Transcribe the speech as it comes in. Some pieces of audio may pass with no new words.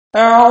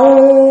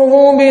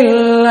أعوذ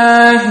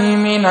بالله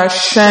من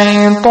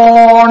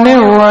الشيطان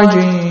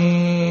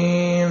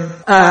الرجيم.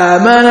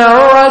 آمن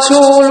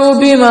الرسول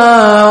بما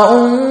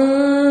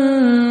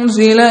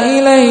أنزل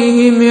إليه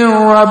من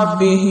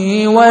ربه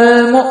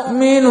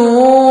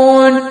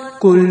والمؤمنون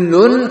كل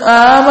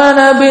آمن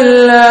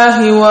بالله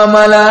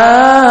وملائكته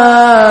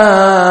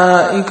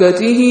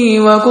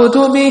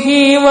وكتبه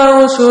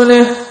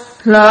ورسله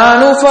لا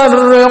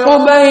نفرق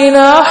بين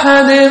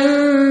أحد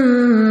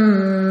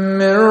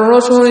من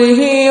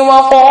رسله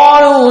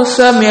وقالوا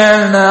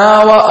سمعنا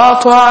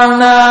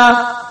وأطعنا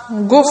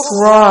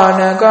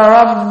غفرانك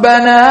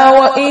ربنا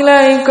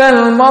وإليك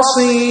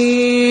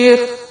المصير.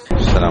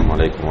 السلام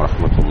عليكم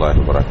ورحمة الله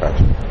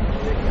وبركاته.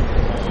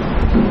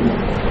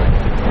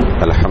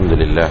 الحمد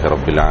لله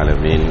رب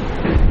العالمين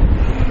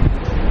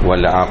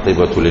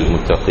والعاقبة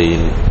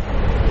للمتقين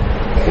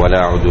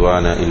ولا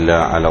عدوان إلا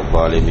على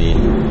الظالمين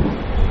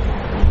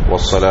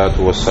والصلاة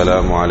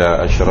والسلام على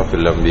أشرف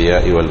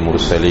الأنبياء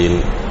والمرسلين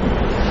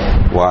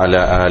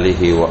وعلى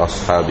آله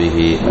وأصحابه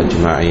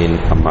أجمعين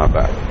أما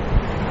بعد.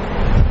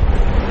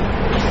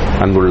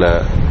 அன்புள்ள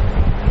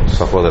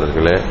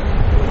சகோதரர்களே,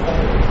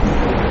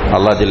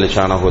 அல்லாஹ் ஜல்ல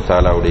ஷானஹு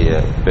தஆலாவுடைய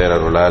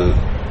பேரருளால்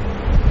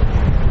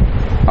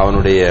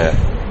அவனுடைய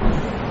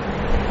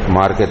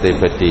மார்க்கத்தை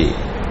பற்றி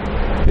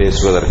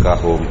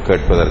பேசுவதற்காகவும்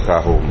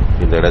கேட்பதற்காகவும்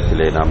இந்த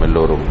இடத்திலே நாம்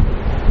எல்லோரும்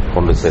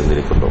கொண்டு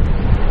சேர்ந்திருக்கின்றோம்.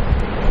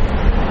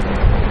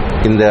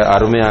 இந்த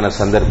அருமையான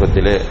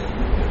சந்தர்ப்பத்திலே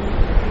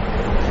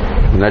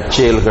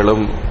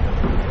நற்செயல்களும்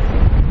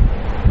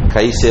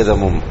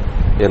கைசேதமும்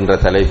என்ற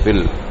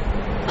தலைப்பில்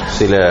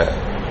சில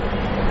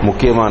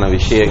முக்கியமான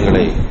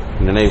விஷயங்களை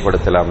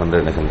நினைவுபடுத்தலாம் என்று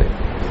எண்ணுகின்றேன்.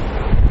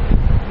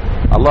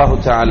 அல்லாஹு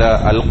தஆலா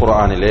அல்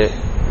குர்ஆனிலே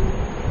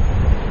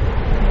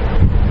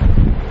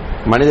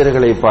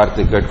மனிதர்களை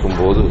பார்த்து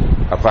கேட்கும்போது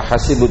அப்ப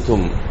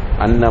ஹசிபுத்தும்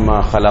அன்னமா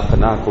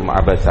ஹலக்னாக்கும்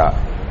அபதா,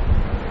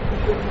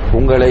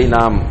 உங்களை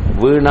நாம்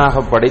வீணாக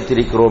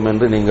படைத்திருக்கிறோம்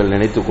என்று நீங்கள்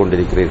நினைத்துக்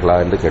கொண்டிருக்கிறீர்களா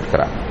என்று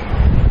கேட்கிறார்.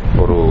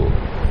 ஒரு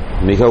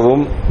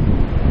மிகவும்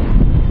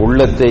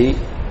உள்ளத்தை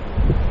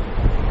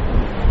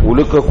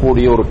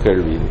உலுக்கக்கூடிய ஒரு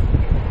கேள்வி இது.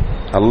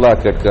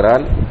 அல்லாஹ்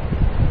கேட்கிறான்,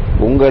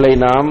 உங்களை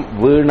நாம்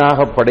வீணாக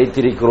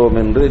படைத்திருக்கிறோம்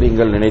என்று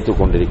நீங்கள் நினைத்துக்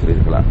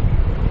கொண்டிருக்கிறீர்களா?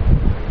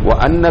 வ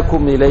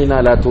அன்னக்கும் இலைனா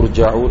லா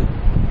துர்ஜஊன்,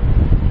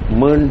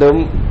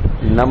 மீண்டும்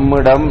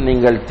நம்மிடம்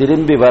நீங்கள்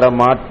திரும்பி வர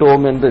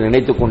மாட்டோம் என்று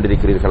நினைத்துக்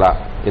கொண்டிருக்கிறீர்களா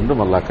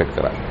என்றும் அல்லாஹ்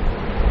கேட்கிறார்.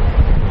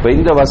 இப்ப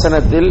இந்த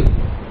வசனத்தில்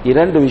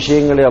இரண்டு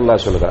விஷயங்களை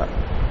அல்லாஹ் சொல்கிறார்.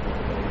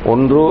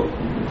 ஒன்று,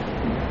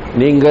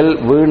 நீங்கள்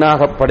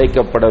வீணாக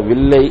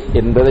படைக்கப்படவில்லை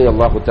என்பதை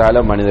அல்லாஹு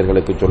தஆலா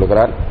மனிதர்களுக்கு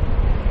சொல்கிறார்.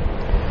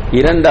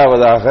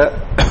 இரண்டாவதாக,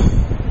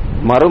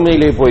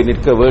 மறுமையிலே போய்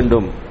நிற்க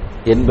வேண்டும்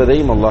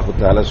என்பதையும் அல்லாஹு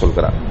தஆலா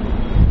சொல்கிறார்.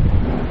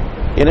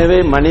 எனவே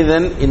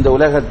மனிதன் இந்த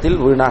உலகத்தில்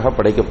வீணாக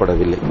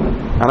படைக்கப்படவில்லை.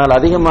 ஆனால்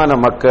அதிகமான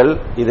மக்கள்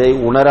இதை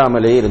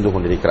உணராமலே இருந்து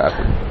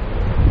கொண்டிருக்கிறார்கள்.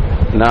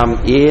 நாம்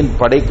ஏன்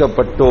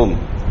படைக்கப்பட்டோம்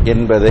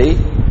என்பதை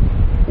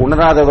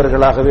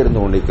உணராதவர்களாகவே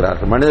இருந்து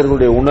கொண்டிருக்கிறார்கள்.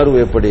 மனிதர்களுடைய உணர்வு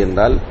எப்படி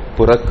என்றால்,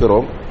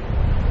 பிறக்கிறோம்,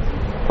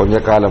 கொஞ்ச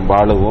காலம்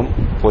வாழுவோம்,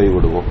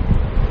 போய்விடுவோம்,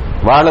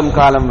 வாழும்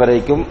காலம்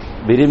வரைக்கும்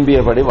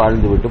விரும்பியபடி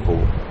வாழ்ந்துவிட்டு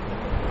போவோம்.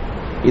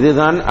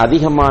 இதுதான்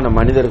அதிகமான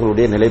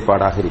மனிதர்களுடைய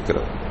நிலைப்பாடாக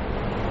இருக்கிறது.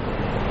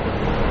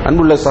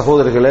 அன்புள்ள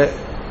சகோதரர்களே,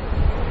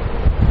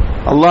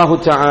 அல்லாஹு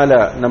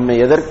தஆலா நம்மை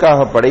எதற்காக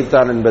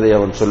படைத்தான் என்பதை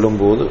அவன்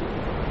சொல்லும்போது,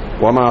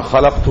 வமா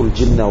ஹலக்துல்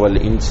ஜின்ன வல்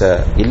இன்ஸ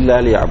இல்லா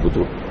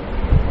லியஅபுதூன்,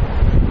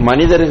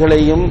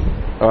 மனிதர்களையும்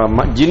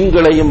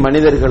ஜின்களையும்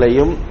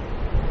மனிதர்களையும்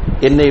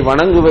என்னை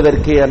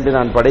வணங்குவதற்கே அன்று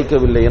நான்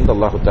படைக்கவில்லை என்று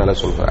அல்லாஹு தஆலா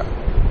சொல்கிறார்.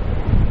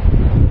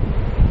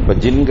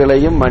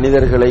 ஜின்களையும்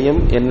மனிதர்களையும்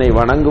என்னை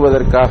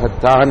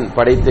வணங்குவதற்காகத்தான்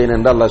படைத்தேன்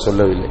என்று அல்லாஹ்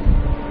சொல்லவில்லை.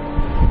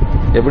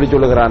 எப்படி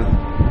சொல்லுகிறான்?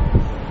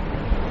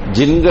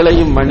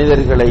 ஜின்களையும்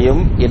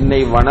மனிதர்களையும்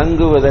என்னை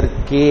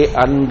வணங்குவதற்கே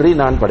அன்றி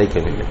நான்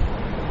படைக்கவில்லை.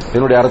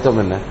 என்னுடைய அர்த்தம்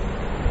என்ன?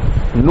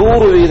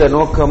 100%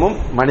 நோக்கமும்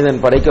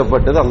மனிதன்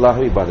படைக்கப்பட்டது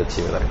அல்லாஹ்வை இபாதத்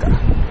செய்வதற்காக.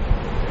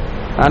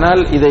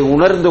 ஆனால் இதை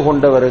உணர்ந்து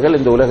கொண்டவர்கள்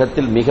இந்த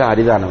உலகத்தில் மிக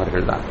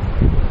அரிதானவர்கள் தான்.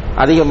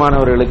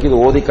 அதிகமானவர்களுக்கு இது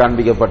ஓதி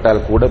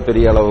காண்பிக்கப்பட்டால் கூட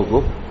பெரிய அளவுக்கு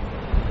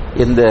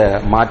எந்த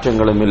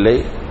மாற்றங்களும் இல்லை,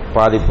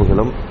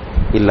 பாதிப்புகளும்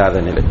இல்லாத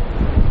நிலை.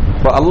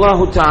 இப்ப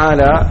அல்லாஹு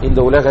தஆலா இந்த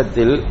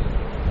உலகத்தில்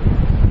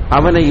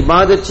அவனை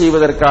இபாதத்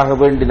செய்வதற்காக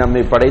வேண்டி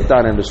நம்மை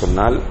படைத்தான் என்று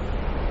சொன்னால்,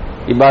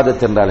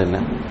 இபாதத் என்றால் என்ன?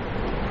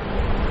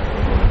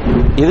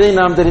 இதை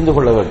நாம் தெரிந்து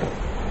கொள்ள வேண்டும்.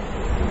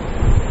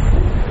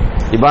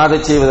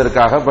 இபாதத்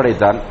செய்வதற்காக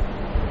படைத்தான்.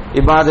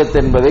 இபாதத்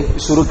என்பதை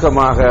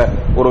சுருக்கமாக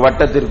ஒரு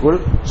வட்டத்திற்குள்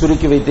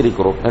சுருக்கி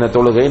வைத்திருக்கிறோம். என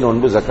தொழுகை,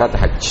 நோன்பு, ஜக்காத்,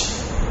 ஹஜ்,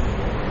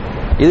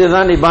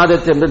 இதுதான்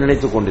இபாதத் என்று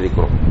நினைத்துக்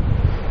கொண்டிருக்கிறோம்.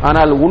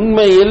 ஆனால்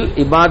உண்மையில்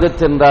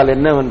இபாதத் என்றால்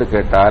என்னவென்று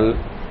கேட்டால்,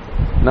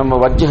 நம்ம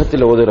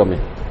வஜ்ஹத்தில் ஓதுறோமே,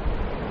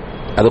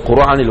 அது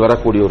குர்ஆனில்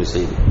வரக்கூடிய ஒரு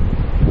செய்தி.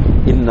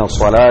 இன்ன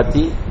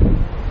ஸலாத்தி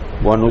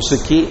வ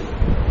நுசுகி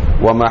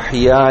வ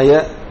மஹ்யாய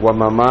வ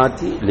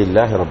மமாதி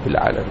லில்லாஹி ரப்பில்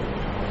ஆலமீன்,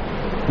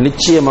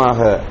 நிச்சயமாக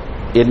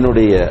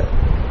என்னுடைய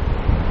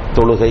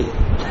தொழுகை,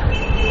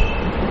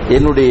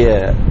 என்னுடைய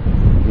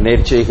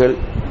நேர்ச்சைகள்,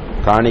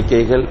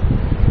 காணிக்கைகள்,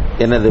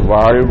 எனது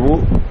வாழ்வு,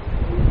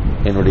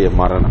 என்னுடைய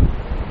மரணம்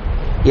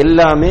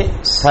எல்லாமே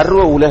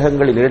சர்வ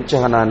உலகங்களின்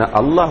இரட்சகனான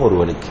அல்லாஹ்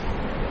ஒருவனுக்கு.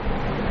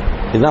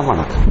 இதுதான்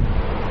வணக்கம்.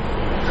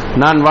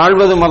 நான்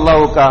வாழ்வதும்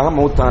அல்லாஹ்வுக்காக,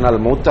 மௌத்தானால்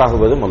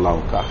மௌத்தாகுவதும்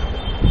அல்லாஹ்வுக்காக.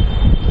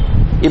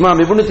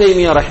 இமாம் இப்னு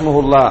தைமியா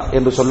ரஹ்மஹுல்லா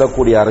என்று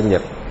சொல்லக்கூடிய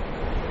அறிஞர்,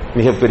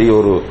 மிகப்பெரிய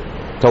ஒரு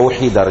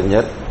தௌஹீத்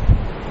அறிஞர்,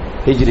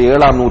 ஹிஜ்ரி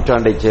 7ஆம்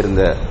நூற்றாண்டைச்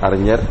சேர்ந்த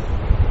அறிஞர்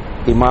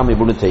இமாம்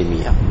இப்னு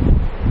தைமியா.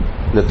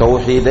 இந்த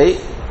தௌஹீதை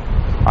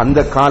அந்த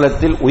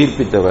காலத்தில்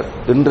உயிர்ப்பித்தவர்.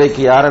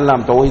 இன்றைக்கு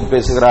யாரெல்லாம் தௌஹீத்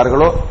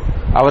பேசுகிறார்களோ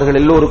அவர்கள்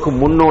எல்லோருக்கும்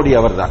முன்னோடி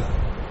அவர்தான்.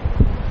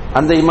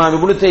 அந்த இமாம்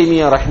இப்னு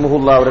தைமியா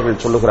ரஹ்மஹுல்லா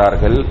அவர்கள்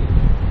சொல்லுகிறார்கள்,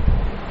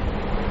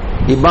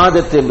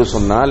 இபாதத் என்று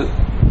சொன்னால்,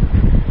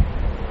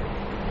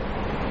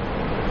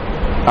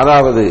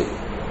 அதாவது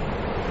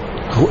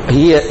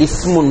ஹிய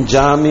இஸ்முன்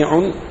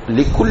ஜாமிஉன்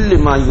லிகுல்லி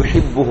மா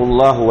யுஹிப்புஹு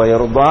அல்லாஹு வ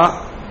யர்தா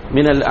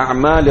மினல்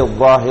அஅமாலி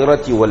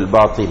ظாஹிரத்தி வல்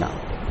பாத்தினா.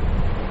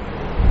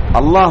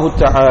 அல்லாஹு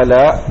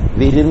தஆலா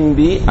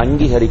விரும்பி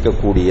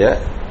அங்கீகரிக்கக்கூடிய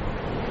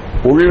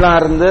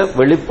உள்ளார்ந்த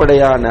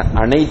வெளிப்படையான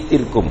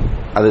அனைத்திற்கும்,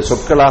 அது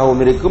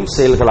சொற்களாகவும் இருக்கும்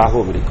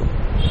செயல்களாகவும் இருக்கும்,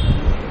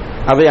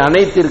 அவை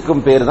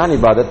அனைத்திற்கும் பேர் தான்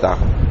இபாதத்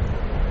ஆகும்.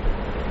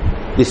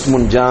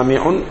 இஸ்முன்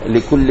ஜாமிஉன்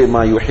லிகுல்லி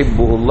மா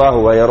யுஹிப்புஹு அல்லாஹு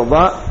வ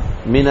யர்தா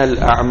மினல்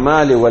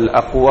அஅமாலி வல்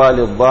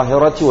அக்வாலி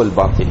ظாஹிரத்தி வல்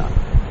பாத்தினா.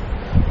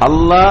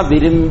 அல்லாஹ்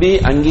விரும்பி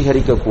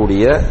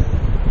அங்கீகரிக்கக்கூடிய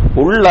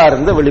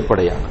உள்ளார்ந்த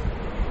வெளிப்படையான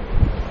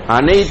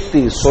அனைத்து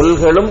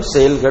சொல்களும்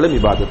செயல்களும்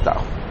இபாதத்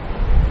ஆகும்.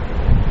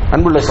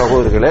 அன்புள்ள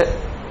சகோதரர்களே,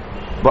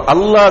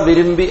 அல்லாஹ்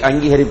விரும்பி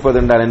அங்கீகரிப்பது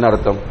என்றால் என்ன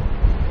அர்த்தம்?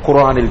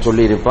 குர்ஆனில்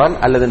சொல்லி இருப்பான்,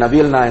 அல்லது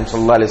நபிகள் நாயகம்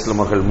ஸல்லல்லாஹு அலைஹி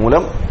வஸல்லம் அவர்கள்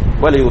மூலம்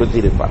வலியுறுத்தி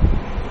இருப்பான்.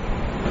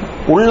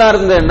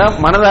 உள்ளார்ந்த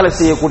மனதால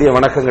செய்யக்கூடிய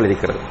வணக்கங்கள்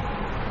இருக்கிறது,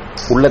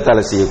 உள்ளத்தால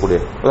செய்யக்கூடிய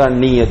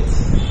நியத்,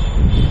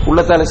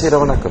 உள்ளத்தால செய்யற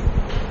வணக்கம்.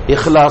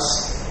 இஹ்லாஸ்,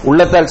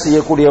 உள்ளத்தால்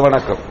செய்யக்கூடிய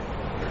வணக்கம்.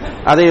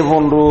 அதே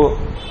போன்று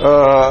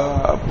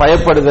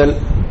பயப்படுதல்,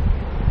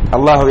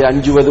 அல்லாஹ்வை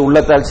அஞ்சுவது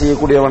உள்ளத்தால்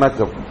செய்யக்கூடிய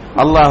வணக்கம்.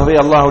 அல்லாஹ்வை,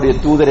 அல்லாஹ்வுடைய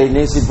தூதரை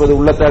நேசிப்பது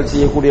உள்ளத்தால்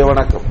செய்யக்கூடிய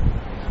வணக்கம்.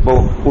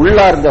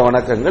 உள்ளார்ந்த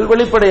வணக்கங்கள்,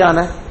 வெளிப்படையான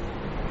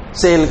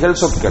செயல்கள்,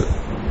 சொற்கள்,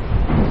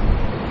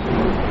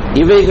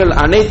 இவைகள்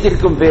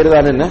அனைத்திற்கும் பேர்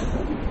தான் என்ன?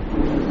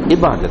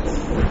 இபாதத்.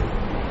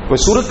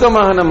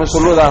 சுருக்கமாக நம்ம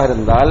சொல்வதாக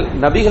இருந்தால்,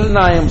 நபிகள்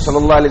நாயகம்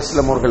ஸல்லல்லாஹு அலைஹி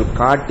வஸல்லம் அவர்கள்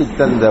காட்டி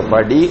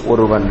தந்தபடி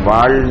ஒருவன்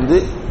வாழ்ந்து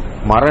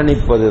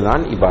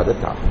மரணிப்பதுதான்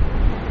இபாதத் ஆகும்.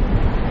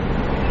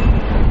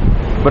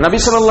 இப்ப நபி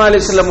ஸல்லல்லாஹு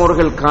அலைஹி வஸல்லம்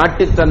அவர்கள்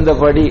காட்டி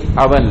தந்தபடி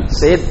அவன்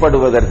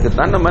செயற்படுவதற்கு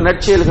தான் நம்ம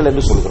நற்செயல்கள்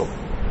என்று சொல்கிறோம்.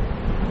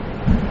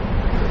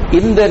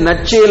 இந்த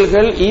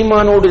நற்செயல்கள்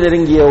ஈமானோடு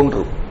நெருங்கிய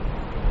ஒன்று.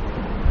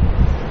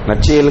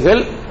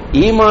 நற்செயல்கள்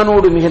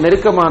ஈமானோடு மிக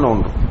நெருக்கமான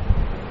ஒன்று.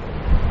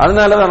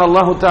 அதனாலதான்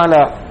அல்லாஹு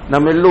தஆலா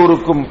நம்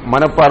எல்லோருக்கும்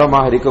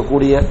மனப்பாடமாக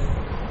இருக்கக்கூடிய,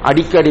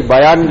 அடிக்கடி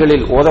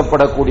பயான்களில்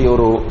ஓதப்படக்கூடிய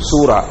ஒரு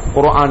சூரா,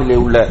 குர்ஆனிலே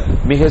உள்ள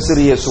மிக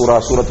சிறிய சூரா,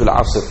 சூரத்துல்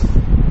அஸ்ர்.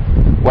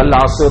 வல்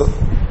அஸ்ர்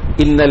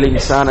இன்னல்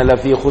இன்சான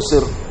லஃபீ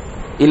குஸ்ர்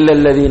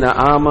இல்லல்லதீன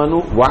ஆமனு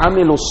வ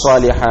அமிலுஸ்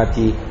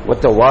ஸாலிஹாத்தி வ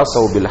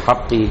தவாஸவ் பில்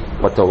ஹக்கி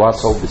வ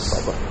தவாஸவ் பிஸ்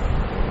ஸப்ர்.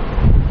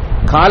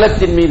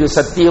 காலத்தின் மீது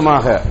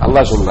சத்தியமாக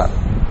அல்லாஹ் சொல்றார்.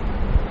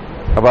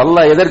 அப்ப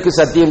அல்லாஹ் எதற்கு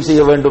சத்தியம்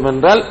செய்ய வேண்டும்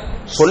என்றால்,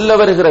 சொல்ல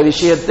வருகிற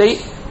விஷயத்தை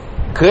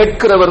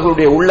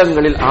கேட்கிறவர்களுடைய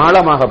உள்ளங்களில்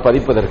ஆழமாக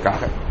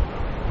பதிப்பதற்காக.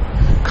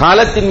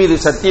 காலத்தின் மீது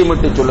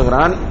சத்தியமிட்டு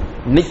சொல்லுகிறான்,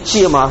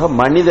 நிச்சயமாக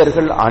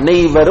மனிதர்கள்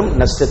அனைவரும்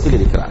நஷ்டத்தில்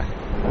இருக்கிறார்கள்.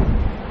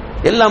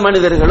 எல்லா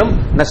மனிதர்களும்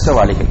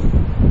நஷ்டவாளிகள்.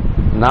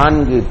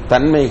 4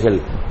 தன்மைகள்,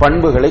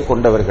 பண்புகளை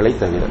கொண்டவர்களை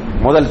தவிர.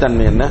 முதல்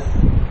தன்மை என்ன?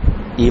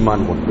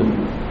 ஈமான் கொண்டு.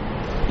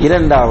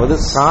 இரண்டாவது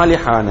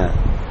சாலிஹான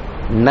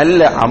நல்ல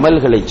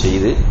அமல்களை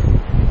செய்து.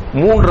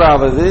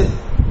 மூன்றாவது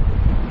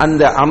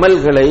அந்த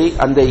அமல்களை,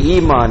 அந்த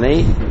ஈமானை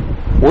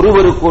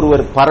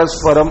ஒருவருக்கொருவர்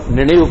பரஸ்பரம்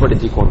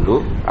நினைவுபடுத்திக் கொண்டு,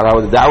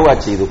 அதாவது தாவா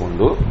செய்து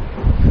கொண்டு,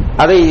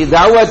 அதை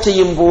தாவா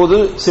செய்யும் போது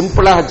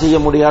சிம்பிளாக செய்ய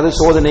முடியாத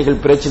சோதனைகள்,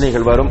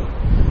 பிரச்சனைகள் வரும்.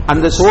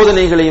 அந்த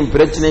சோதனைகளையும்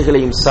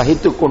பிரச்சனைகளையும்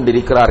சகித்துக்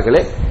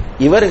கொண்டிருக்கிறார்களே,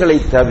 இவர்களை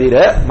தவிர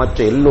மற்ற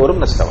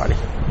எல்லோரும்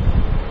நஷ்டவாளிகள்.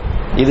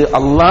 இது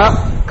அல்லாஹ்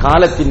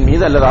காலத்தின்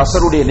மீது அல்லது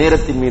அசருடைய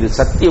நேரத்தின் மீது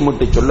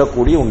சத்தியமிட்டு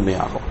சொல்லக்கூடிய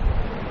உண்மையாகும்.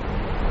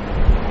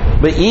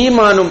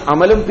 ஈமானும்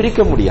அமலும்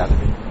பிரிக்க முடியாது.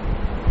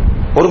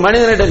 ஒரு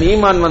மனிதனிடம்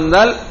ஈமான்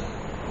வந்தால்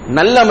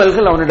நல்ல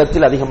அமல்கள்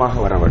அவனிடத்தில் அதிகமாக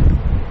வர வேண்டும்.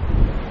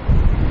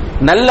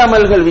 நல்ல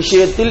அமல்கள்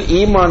விஷயத்தில்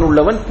ஈமான்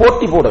உள்ளவன்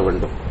போட்டி போட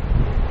வேண்டும்.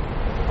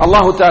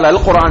 அல்லாஹு தஆலா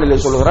அல் குர்ஆனிலே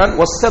சொல்கிறான்,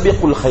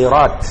 வஸ்தபிகுல்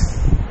கைராத்,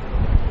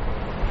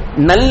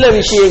 நல்ல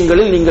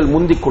விஷயங்களில் நீங்கள்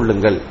முந்திக்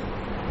கொள்ளுங்கள்.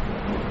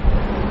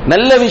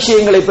 நல்ல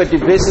விஷயங்களை பற்றி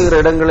பேசுகிற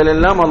இடங்களில்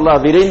எல்லாம்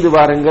அல்லாஹ் விரைந்து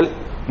வாருங்கள்,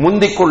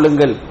 முந்திக்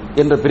கொள்ளுங்கள்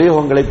என்ற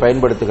பிரயோகங்களை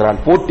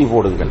பயன்படுத்துகிறான். போட்டி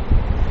போடுங்கள்.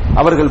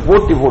 அவர்கள்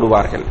போட்டி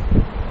போடுவார்கள்.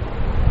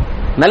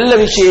 நல்ல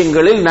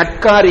விஷயங்களில்,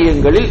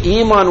 நற்காரியங்களில்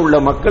ஈமான் உள்ள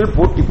மக்கள்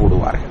போட்டி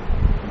போடுவார்கள்.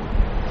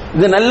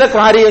 இந்த நல்ல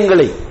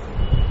காரியங்களை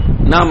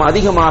நாம்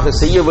அதிகமாக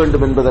செய்ய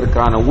வேண்டும்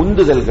என்பதற்கான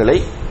உந்துதல்களை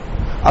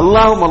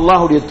அல்லாஹ்வும்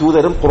அல்லாஹ்வுடைய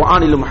தூதரும்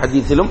குர்ஆனிலும்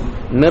ஹதீஸிலும்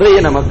நிறைய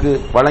நமக்கு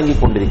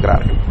வழங்கிக்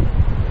கொண்டிருக்கிறார்கள்.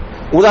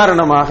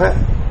 உதாரணமாக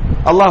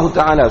அல்லாஹு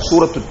தஆலா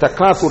சூரத்து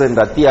தகாசுர் என்ற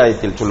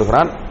அத்தியாயத்தில்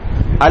சொல்லுகிறான்,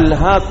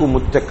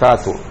 அல்ஹாகுமுத்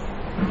தகாசுர்.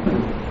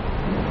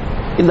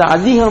 இந்த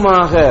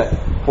அதிகமாக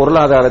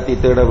பொருளாதாரத்தை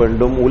தேட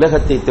வேண்டும்,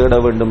 உலகத்தை தேட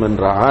வேண்டும்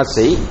என்ற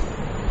ஆசை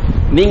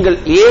நீங்கள்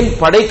ஏன்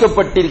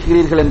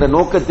படைக்கப்பட்டிருக்கிறீர்கள் என்ற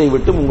நோக்கத்தை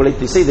விட்டு உங்களை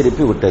திசை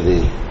திருப்பி விட்டது.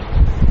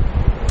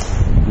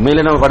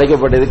 மேல நம்ம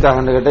படைக்கப்பட்ட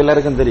எதுக்காக கேட்ட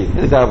எல்லாருக்கும் தெரியும்.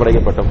 எதுக்காக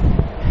படைக்கப்பட்டோம்?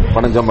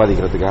 பணம்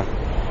சம்பாதிக்கிறதுக்கா?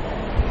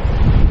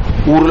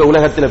 ஊர்ல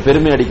உலகத்துல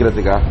பெருமை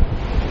அடிக்கிறதுக்கா?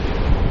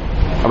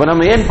 அப்ப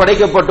நம்ம ஏன்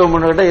படைக்கப்பட்டோம்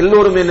கேட்ட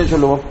எல்லோரும் என்ன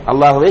சொல்லுவோம்?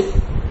 அல்லாஹ்வை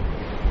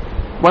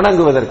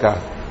வணங்குவதற்கா?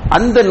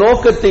 அந்த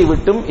நோக்கத்தை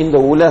விட்டும் இந்த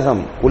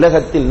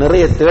உலகத்தில்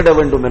நிறைய தேட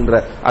வேண்டும் என்ற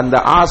அந்த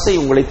ஆசை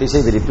உங்களை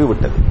திசை திருப்பி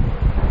விட்டது.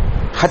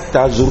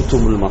 ஹத்தா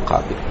ஜுர்துமுல்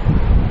மகாபிர்.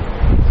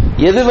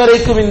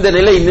 எதுவரைக்கும் இந்த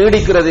நிலை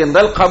நீடிக்கிறது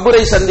என்றால்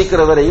கபரை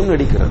சந்திக்கிற வரையும்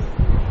நீடிக்கிறது.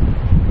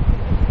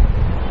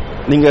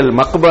 நீங்கள்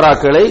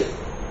மக்பராக்களை,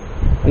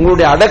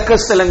 உங்களுடைய அடக்க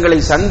ஸ்தலங்களை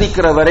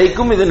சந்திக்கிற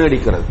வரைக்கும் இது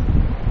நீடிக்கிறது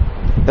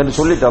என்று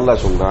சொல்லிட்டு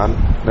அல்லாஹ் சொல்றான்.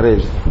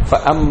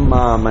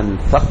 ஃபஅம்மா மன்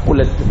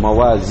தக்குலத்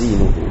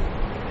மவாசீனுஹு,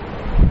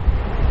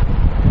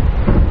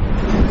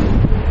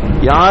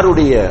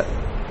 யாருடைய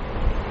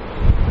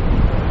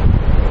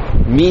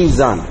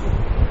மீசான்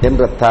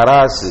என்ற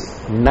தராசு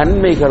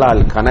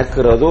நன்மைகளால்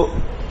கணக்கிறதோ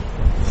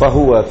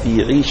ஃபஹுவ ஃபீ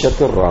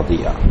ஈஷத்திர்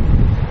ராதியா,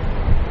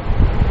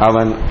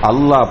 அவன்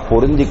அல்லாஹ்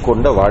பொருந்திக்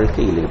கொண்ட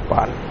வாழ்க்கையில்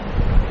இருப்பான்.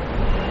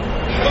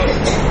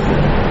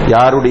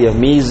 யாருடைய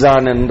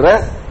மீசான் என்ற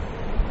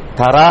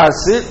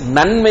தராசு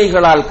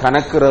நன்மைகளால்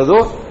கணக்கிறதோ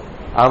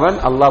அவன்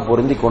அல்லாஹ்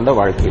பொருந்திக் கொண்ட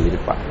வாழ்க்கையில்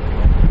இருப்பான்.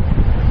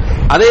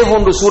 அதே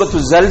போன்று சூரத்து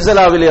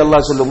ஜல்சலாவிலே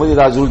அல்லாஹ் சொல்லும்போது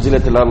இதா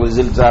ஜுல்சிலத்தில் அர்து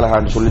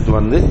ஜில்சாலஹான்னு சொல்லிட்டு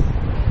வந்து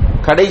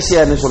கடைசியா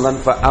என்ன சொல்றான்?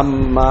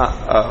 ஃபஅம்மா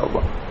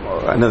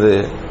என்னது,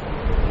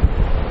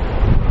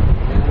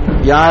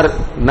 யார்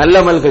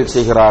நல்லமல்கள்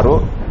செய்கிறாரோ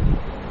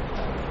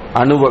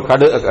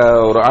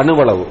ஒரு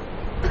அணுவளவு,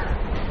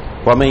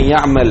 وَمَن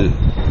يَعْمَلْ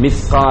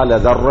مِثْقَالَ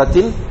ذَرَّةٍ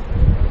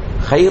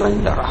خَيْرًا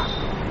يَرَهُ,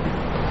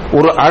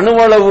 ஒரு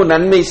அணுவளவு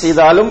நன்மை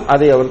செய்தாலும்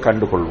அதை அவன்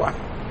கண்டுகொள்வான்.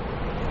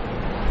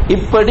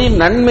 இப்படி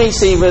நன்மை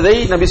செய்வதை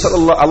நபி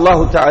ஸல்லல்லாஹு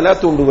அல்லாஹு தஆலா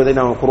தூண்டுவதை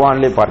நாம்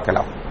குர்ஆனிலே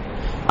பார்க்கலாம்.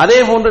 அதே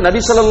போன்று நபி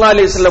ஸல்லல்லாஹு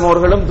அலைஹி வஸல்லம்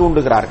அவர்களும்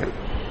தூண்டுகிறார்கள்.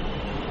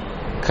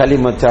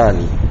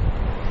 கலிமத்தானி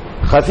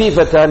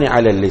خفيفتان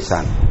على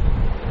اللسان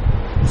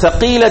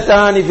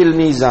ثقيلتان في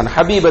الميزان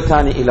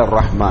حبيبتان إلى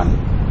الرحمن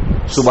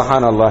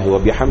سبحان الله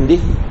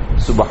وبحمده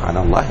سبحان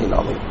الله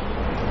العظيم.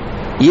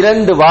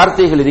 இரண்டு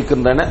வார்த்தைகள்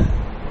இருக்கின்றன.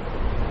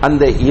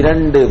 அந்த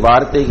இரண்டு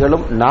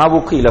வார்த்தைகளும்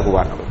நாவுக்கு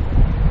இலகுவானவை,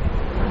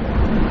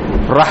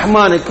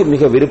 ரஹ்மானுக்கு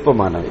மிக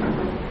விருப்பமானவை,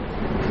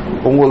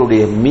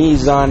 உங்களுடைய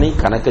மீசானை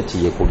கணக்க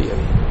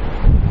செய்யக்கூடியவை.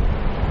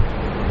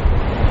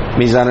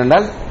 மீசான்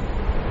என்றால்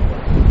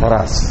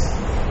தராசு.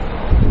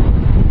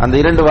 அந்த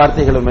இரண்டு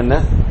வார்த்தைகளும் என்ன?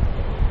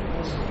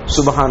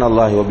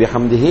 சுப்ஹானல்லாஹி வ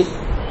பிஹம்திஹி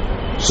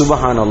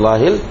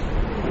சுப்ஹானல்லாஹில்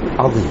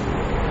அஸீம்.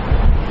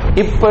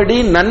 இப்படி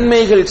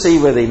நன்மைகள்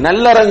செய்வதை,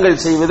 நல்லறங்கள்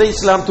செய்வதை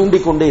இஸ்லாம்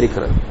தூண்டிக்கொண்டே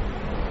இருக்கிறது.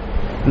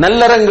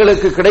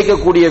 நல்லறங்களுக்கு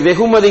கிடைக்கக்கூடிய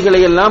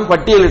வெகுமதிகளை எல்லாம்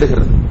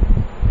பட்டியலிடுகிறது.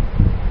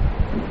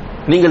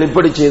 நீங்கள்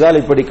இப்படி செய்தால்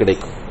இப்படி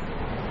கிடைக்கும்.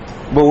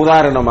 இப்போ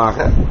உதாரணமாக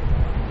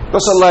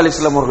ரசூலுல்லாஹி அலைஹி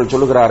வஸல்லம் அவர்கள்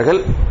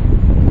சொல்லுகிறார்கள்,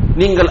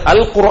 நீங்கள்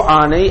அல்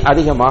குர்ஆனை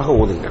அதிகமாக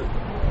ஓதுங்கள்.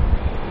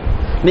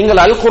 நீங்கள்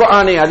அல்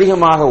குர்ஆனை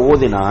அதிகமாக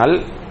ஓதினால்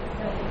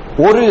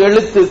ஒரு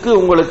எழுத்துக்கு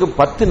உங்களுக்கு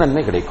 10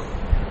 நன்மை கிடைக்கும்.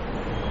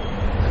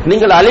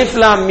 நீங்கள் அலிஃப்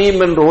லாம்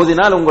மீம் என்று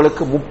ஓதினால்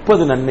உங்களுக்கு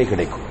 30 நன்மை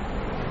கிடைக்கும்.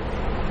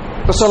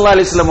 ரசூலுல்லாஹி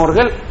அலைஹி வஸல்லம்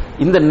அவர்கள்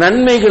இந்த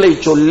நன்மைகளை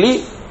சொல்லி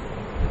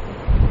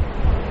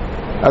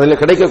அதில்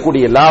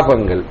கிடைக்கக்கூடிய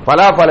லாபங்கள்,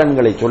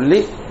 பலாபலன்களை சொல்லி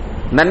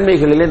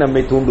நன்மைகளிலே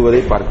நம்மை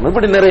தூண்டுவதை பார்க்கணும்.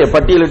 இப்படி நிறைய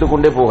பட்டியலிட்டு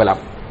கொண்டே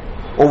போகலாம்.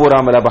 ஒவ்வொரு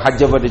அமல், அப்ப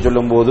ஹஜ்ஜை பற்றி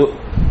சொல்லும் போது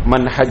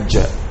மன் ஹஜ்ஜ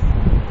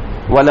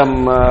வலம்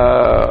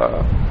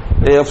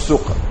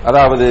யஃப்சுக்,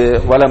 அதாவது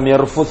வலம்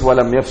யர்ஃபுத்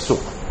வலம்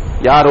யஃப்சுக்,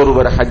 யார்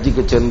ஒருவர்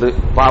ஹஜ்ஜுக்கு சென்று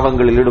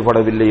பாவங்களில்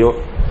ஈடுபடவில்லையோ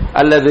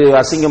அல்லது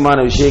அசிங்கமான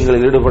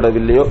விஷயங்களில்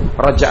ஈடுபடவில்லையோ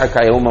ரஜஅ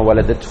கயௌம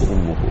வலதத்ஹு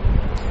உம்முஹு,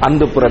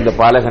 அன்று பிறந்த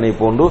பாலகனை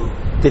போன்று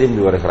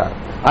திரும்பி வருகிறார்.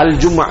 அல்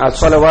ஜும்ஆ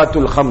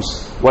ஸலவாத்துல் ஹம்ஸ்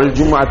வல்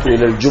ஜும்ஆத்து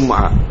இலல்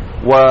ஜும்ஆ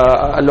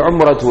வல்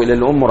உம்ரத்து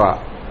இலல் உம்ரா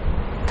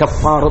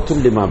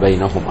கஃபாரத்து லிமா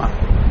பைனஹுமா.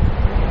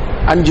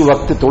 5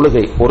 வக்து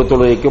தொழுகை, ஒரு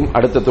தொழுகைக்கும்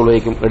அடுத்த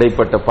தொழுகைக்கும்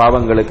இடைப்பட்ட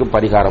பாவங்களுக்கு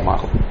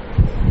பரிகாரமாகும்.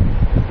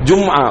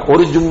 ஜும்ஆ,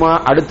 ஒரு ஜும்ஆ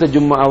அடுத்த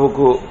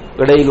ஜும்ஆவுக்கு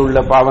இடையில் உள்ள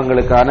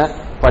பாவங்களுக்கான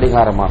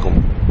பரிகாரமாகும்.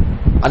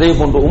 அதே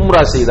போன்று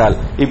உம்ரா செய்தால்,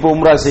 இப்போ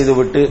உம்ரா செய்து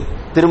விட்டு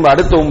திரும்ப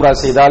அடுத்த உம்ரா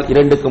செய்தால்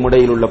இரண்டுக்கும்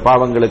இடையில் உள்ள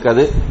பாவங்களுக்கு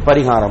அது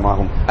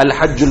பரிகாரமாகும். அல்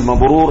ஹஜ்ஜுல்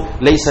மப்ரூர்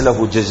லைஸ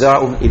லஹு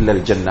ஜஸாஉன்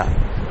இல்லல் ஜன்னah,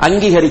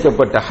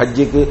 அங்கீகரிக்கப்பட்ட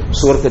ஹஜ்ஜுக்கு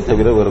சுவர்க்கத்தை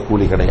தவிர வேறு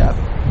கூலி கிடையாது.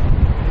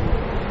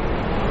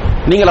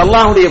 நீங்கள்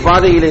அல்லாஹ்வுடைய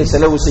பாதையிலே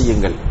செலவு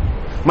செய்யுங்கள்.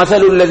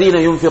 மஸலுல் லதீன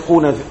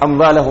யுன்ஃபிகூன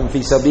அம்வாலஹும் ஃபீ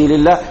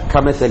ஸபீலில்லாஹ்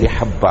கமஸலி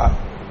ஹப்பா,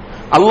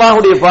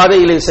 அல்லாஹ்வுடைய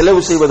பாதையிலே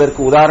செலவு செய்வதற்கு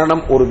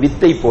உதாரணம் ஒரு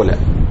வித்தை போல.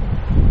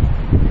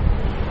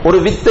 ஒரு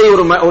வித்தை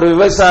ஒரு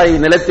விவசாயி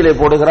நிலத்திலே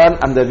போடுகிறான்.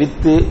 அந்த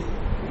வித்து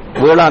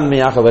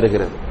வேளாண்மையாக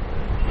வருகிறது.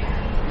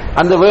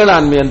 அந்த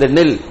வேளாண்மை, அந்த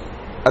நெல்,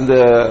 அந்த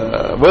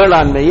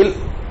வேளாண்மையில்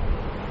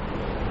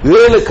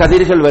 7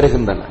 கதிர்கள்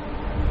வருகின்றன.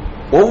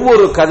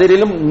 ஒவ்வொரு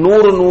கதிரிலும்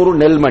 100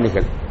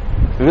 நெல்மணிகள்.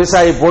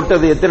 விவசாயி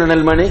போட்டது எத்தனை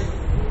நெல்மணி?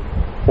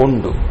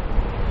 1.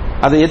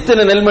 அது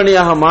எத்தனை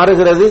நெல்மணியாக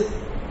மாறுகிறது?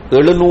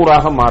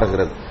 700ஆக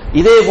மாறுகிறது.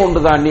 இதே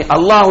போன்றுதான் நீ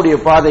அல்லாஹ்வுடைய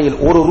பாதையில்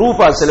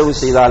 ₹1 செலவு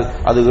செய்தால்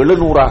அது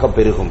 700ஆக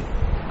பெருகும்.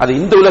 அது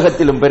இந்த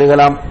உலகத்திலும்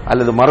பெருகலாம்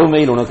அல்லது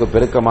மறுமையில் உனக்கு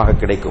பெருக்கமாக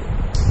கிடைக்கும்.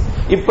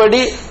 இப்படி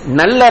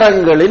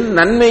நல்லறங்களின்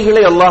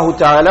நன்மைகளை அல்லாஹு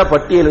தஆலா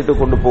பட்டியலிட்டு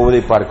கொண்டு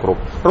போவதை பார்க்கிறோம்.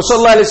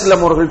 ரசூலுல்லாஹி அலைஹி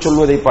வஸல்லம் அவர்கள்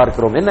சொல்வதை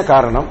பார்க்கிறோம். என்ன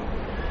காரணம்?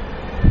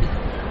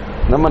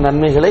 நம்ம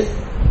நன்மைகளை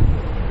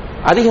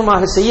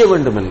அதிகமாக செய்ய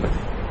வேண்டும் என்பது.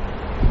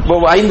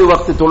 5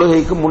 வக்து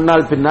தொழுகைக்கு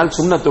முன்னால் பின்னால்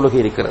சுன்னத் தொழுகை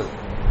இருக்கிறது.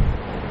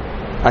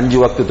 5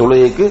 வக்து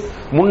தொழுகைக்கு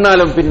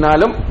முன்னாலும்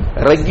பின்னாலும்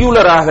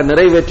ரெகுலராக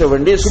நிறைவேற்ற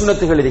வேண்டிய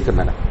சுன்னத்துகள்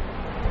இருக்கின்றன.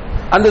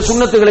 அந்த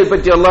சுன்னத்துகளை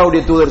பற்றி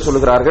அல்லாஹ்வுடைய தூதர்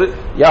சொல்கிறார்கள்,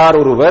 யார்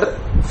ஒருவர்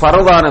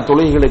ஃபர்தான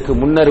தொழுகைகளுக்கு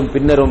முன்னரும்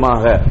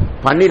பின்னருமாக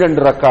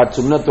 12 ரக்காத்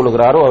சுன்னத்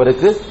தொழுகிறாரோ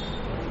அவருக்கு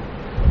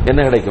என்ன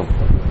கிடைக்கும்?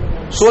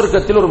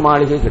 சுவர்க்கத்தில் ஒரு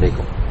மாளிகை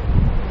கிடைக்கும்.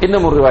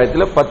 இன்னும் ஒரு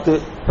ரிவாயத்தில் 10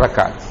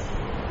 ரக்காத்,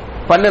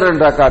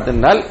 12 ரக்காத்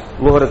என்றால்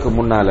லுஹருக்கு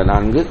முன்னால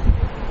 4,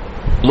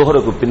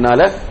 லுஹருக்கு பின்னால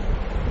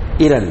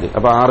 2,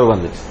 அப்ப 6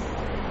 வந்துச்சு.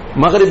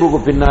 மகரிபுக்கு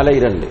பின்னால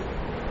 2,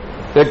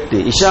 8,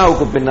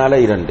 இஷாவுக்கு பின்னால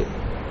 2,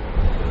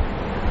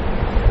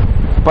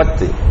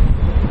 10,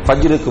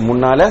 ஃபஜ்ருக்கு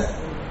முன்னால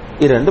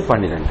 2,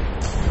 12.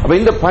 அப்ப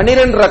இந்த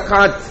 12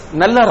 ரக்காத்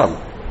நல்லறம்.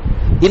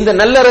 இந்த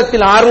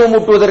நல்லறத்தில் ஆர்வம்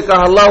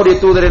ஊட்டுவதற்காக அல்லாஹ்வுடைய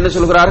தூதர் என்ன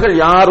சொல்கிறார்கள்?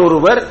 யார்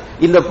ஒருவர்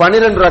இந்த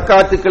 12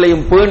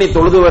 ரக்காத்துக்களையும் பேணி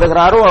தொழுது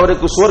வருகிறாரோ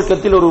அவருக்கு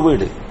சுவர்க்கத்தில் ஒரு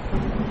வீடு.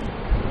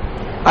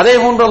 அதே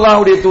போன்று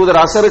அல்லாஹ்வுடைய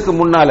தூதர் அஸருக்கு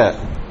முன்னால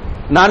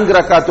 4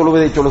 ரக்காத்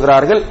தொழுவதை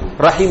சொல்கிறார்கள்.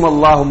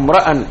 ரஹிமல்லாஹு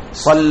இம்ரஅன்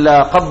ஸல்லா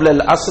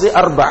கப்லல் அஸ்ரி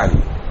 4.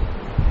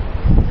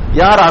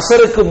 யார்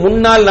அஸருக்கு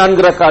முன்னால்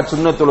 4 ரக்காத்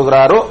சுன்னத்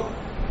தொழுகிறாரோ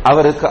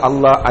அவருக்கு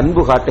அல்லாஹ்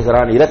அன்பு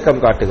காட்டுகிறான்,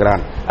 இரக்கம்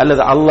காட்டுகிறான்,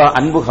 அல்லது அல்லாஹ்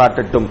அன்பு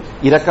காட்டட்டும்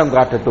இரக்கம்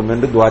காட்டட்டும்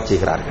என்று துஆ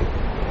செய்கிறார்கள்.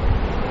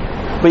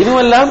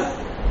 இதுவெல்லாம்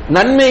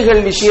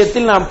நன்மைகள்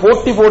விஷயத்தில் நாம்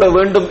போட்டி போட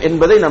வேண்டும்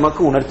என்பதை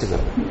நமக்கு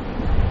உணர்த்துகிறது.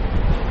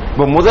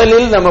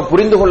 முதலில் நம்ம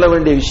புரிந்து கொள்ள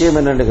வேண்டிய விஷயம்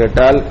என்னென்று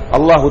கேட்டால்,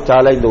 அல்லாஹு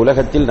தஆலா இந்த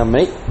உலகத்தில்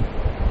நம்மை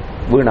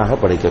வீணாக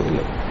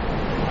படைக்கவில்லை.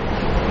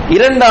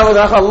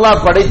 இரண்டாவதாக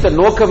அல்லாஹ் படைத்த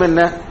நோக்கம் என்ன?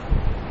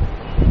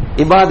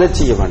 இபாதத்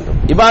செய்ய வேண்டும்.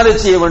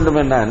 இபாதத் செய்ய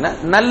வேண்டும் என்ன?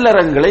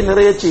 நல்லறங்களை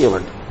நிறைய செய்ய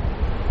வேண்டும்.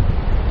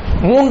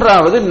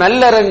 மூன்றாவது,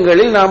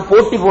 நல்லறங்களில் நாம்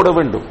போட்டி போட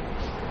வேண்டும்.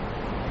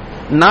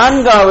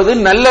 நான்காவது,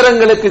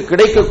 நல்லறங்களுக்கு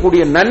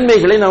கிடைக்கக்கூடிய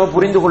நன்மைகளை நாம்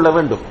புரிந்து கொள்ள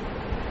வேண்டும்.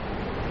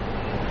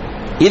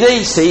 இதை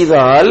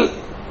செய்தால்,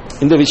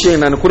 இந்த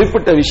விஷயம் நான்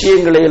குறிப்பிட்ட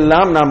விஷயங்களை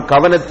எல்லாம் நாம்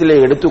கவனத்திலே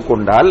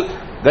எடுத்துக்கொண்டால்,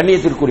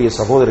 கண்ணியத்திற்குரிய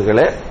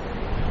சகோதரர்களே,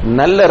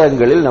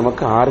 நல்லறங்களில்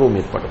நமக்கு ஆர்வம்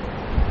ஏற்படும்.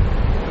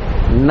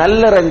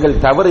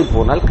 நல்லறங்கள் தவறி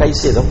போனால்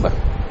கைசேதம்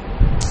வரும்.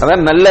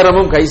 அதான்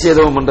நல்லறமும்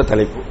கைசேதமும் என்ற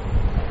தலைப்பு.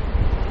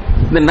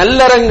 இந்த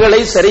நல்லறங்களை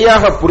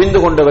சரியாக புரிந்து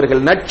கொண்டவர்கள்,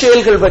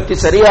 நற்செயல்கள் பற்றி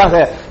சரியாக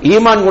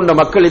ஈமான் கொண்ட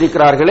மக்கள்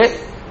இருக்கிறார்களே,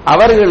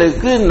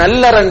 அவர்களுக்கு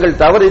நல்லறங்கள்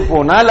தவறி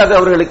போனால் அது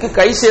அவர்களுக்கு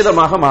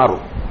கைசேதமாக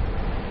மாறும்.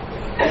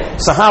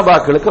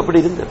 சஹாபாக்களுக்கு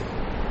அப்படி இருந்தது.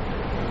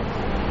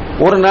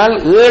 ஒரு நாள்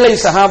 7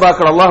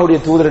 சஹாபாக்கள் அல்லாஹ்வுடைய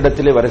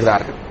தூதரிடத்திலே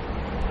வருகிறார்கள்.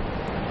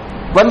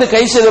 வந்து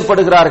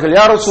கைசேதப்படுகிறார்கள்.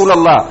 யா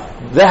ரசூலல்லாஹ்,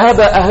 ذهب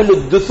اهل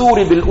الدثور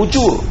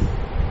بالاجور.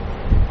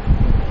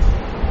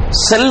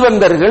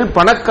 செல்வந்தர்கள்,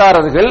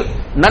 பணக்காரர்கள்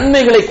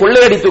நன்மைகளை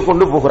கொள்ளையடித்துக்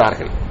கொண்டு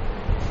போகிறார்கள்.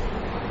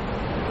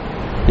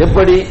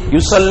 எப்படி?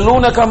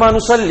 யுஸல்லூன கமா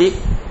நுஸல்லி.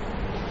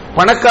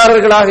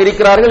 பணக்காரர்களாக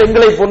இருக்கிறார்கள்,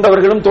 எங்களை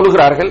போன்றவர்களும்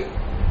தொழுகிறார்கள்.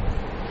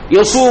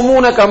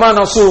 யஸூமூன கமா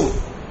நஸூம்.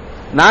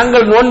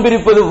 நாங்கள்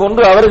நோன்பிருப்பது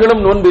போன்று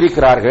அவர்களும்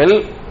நோன்பிருக்கிறார்கள்.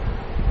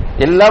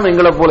 எல்லாம்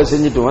எங்களை போல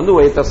செஞ்சுட்டு வந்து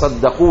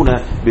வயதஸத்தகூன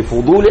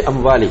பிஃபுதூலி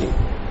அம்வாலிஹிம்.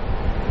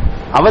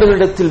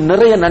 அவர்களிடத்தில்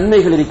நிறைய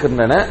நன்மைகள்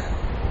இருக்கின்றன.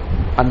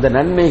 அந்த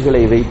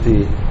நன்மைகளை வைத்து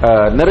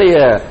நிறைய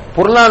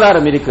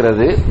பொருளாதாரம்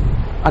இருக்கிறது.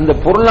 அந்த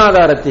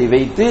பொருளாதாரத்தை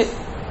வைத்து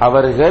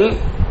அவர்கள்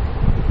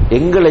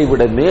எங்களை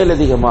விட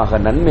மேலதிகமாக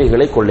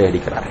நன்மைகளை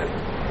கொள்ளையடிக்கிறார்கள்,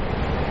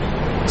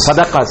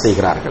 சதகா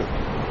செய்கிறார்கள்.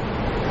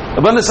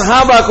 அந்த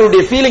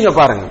சஹாபாக்களுடைய ஃபீலிங்க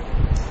பாருங்க.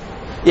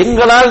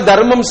 எங்களால்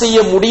தர்மம் செய்ய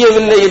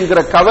முடியவில்லை என்கிற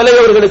கவலை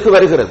அவர்களுக்கு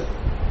வருகிறது.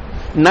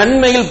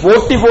 நன்மையில்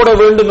போட்டி போட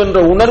வேண்டும் என்ற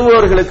உணர்வு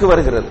அவர்களுக்கு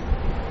வருகிறது.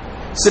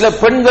 சில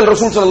பெண்கள்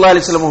ரசூல் ஸல்லல்லாஹு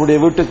அலைஹி வஸல்லம் அவருடைய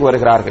வீட்டுக்கு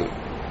வருகிறார்கள்.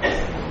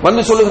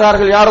 வந்து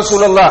சொல்லுகிறார்கள், யா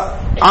ரசூலல்லாஹ்,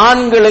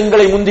 ஆண்கள்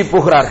எங்களை முந்தி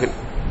போகிறார்கள்.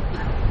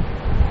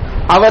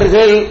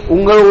 அவர்கள்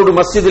உங்களோடு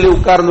மஸ்ஜிதில்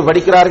உட்கார்ந்து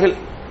படிக்கிறார்கள்,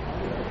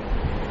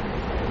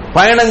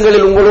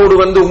 பயணங்களில் உங்களோடு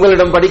வந்து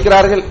உங்களிடம்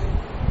படிக்கிறார்கள்.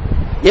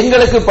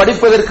 எங்களுக்கு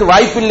படிப்பதற்கு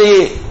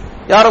வாய்ப்பில்லையே,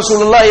 யா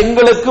ரசூலல்லாஹ்,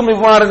 எங்களுக்கும்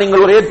இவ்வாறு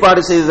நீங்கள் ஒரு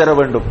ஏற்பாடு செய்து தர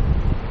வேண்டும்.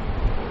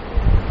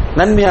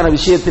 நன்மையான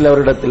விஷயத்தில்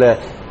அவரிடத்தில்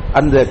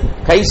அந்த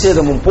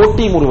கைசேதமும்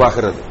போட்டியும்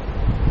உருவாகிறது.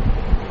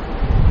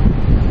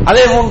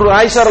 அதே போன்று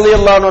ஆயிஷா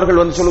ரலியல்லாஹு அன்ஹா அவர்கள்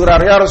வந்து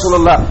சொல்கிறார், யா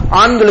ரசூலல்லாஹ்,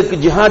 ஆண்களுக்கு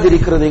ஜிஹாத்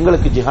இருக்கிறது,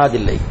 எங்களுக்கு ஜிஹாத்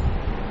இல்லை,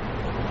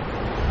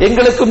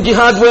 எங்களுக்கும்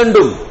ஜிஹாத்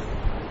வேண்டும்.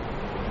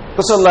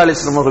 ரசூலுல்லாஹி அலைஹி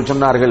வஸல்லம் அவர்கள்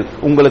சொன்னார்கள்,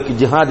 உங்களுக்கு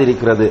ஜிஹாத்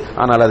இருக்கிறது,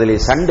 ஆனால் அதிலே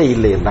சண்டை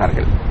இல்லை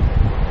என்றார்கள்.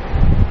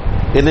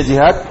 என்ன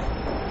ஜிஹாத்?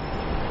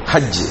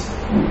 ஹஜ்.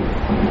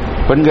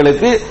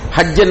 பெண்களுக்கு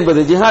ஹஜ் என்பது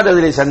ஜிஹாத்,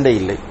 அதிலே சண்டை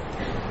இல்லை.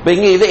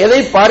 இங்கே எதை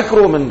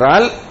பார்க்கிறோம்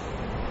என்றால்,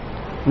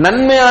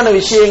 நன்மையான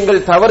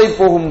விஷயங்கள் தவறி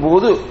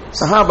போகும்போது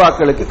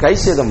சஹாபாக்களுக்கு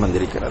கைசேதம்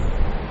வந்திருக்கிறது.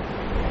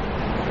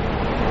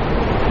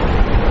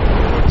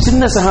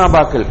 சின்ன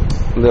சஹாபாக்கள்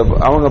இந்த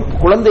அவங்க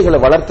குழந்தைகளை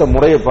வளர்த்த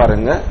முறையை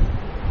பாருங்க.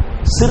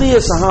 சிறிய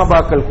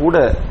சஹாபாக்கள் கூட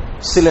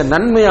சில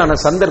நன்மையான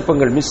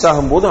சந்தர்ப்பங்கள் மிஸ்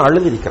ஆகும் போது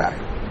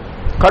அழுதிருக்கிறார்கள்,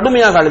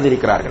 கடுமையாக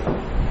அழுதிருக்கிறார்கள்.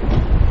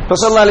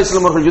 ரசூலுல்லாஹி அலைஹி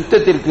வஸல்லம் அவர்கள்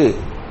யுத்தத்திற்கு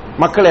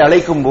மக்களை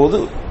அழைக்கும் போது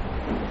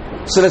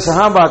சில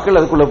சஹாபாக்கள்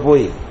அதுக்குள்ள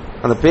போய்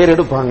அந்த பேர்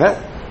எடுப்பாங்க.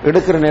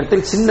 எடுக்கிற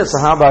நேரத்தில் சின்ன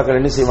சஹாபாக்கள்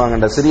என்ன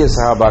செய்வாங்க, சிறிய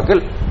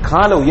சஹாபாக்கள்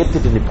காலை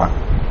உயர்த்திட்டு நிற்பாங்க.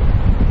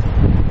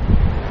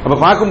 அப்ப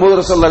பார்க்கும்போது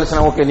ரசூலுல்லாஹி அலைஹி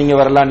வஸல்லம் ஓகே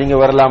நீங்க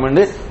வரலாம்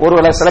என்று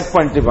ஒருவேளை செலக்ட்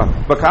பண்ணிட்டு இருப்பாங்க.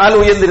 இப்ப கால்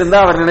உயர்ந்திருந்தா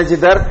அவர்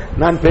நினைச்சிட்டார்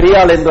நான் பெரிய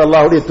ஆள் என்று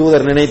அல்லாஹ்வுடைய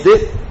தூதர் நினைத்து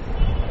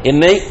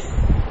என்னை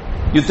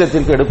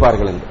யுத்தத்திற்கு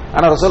எடுப்பார்கள் என்று.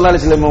 ஆனா ரசூலுல்லாஹி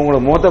அலைஹி வஸல்லம்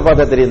உங்களுக்கு முகத்தை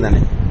பார்த்தா தெரியும் தானே.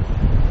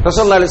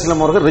 ரசூலுல்லாஹி அலைஹி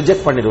வஸல்லம் அவர்கள்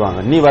ரிஜெக்ட் பண்ணிடுவாங்க,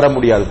 நீ வர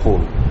முடியாது போ.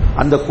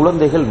 அந்த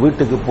குழந்தைகள்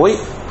வீட்டுக்கு போய்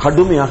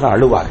கடுமையாக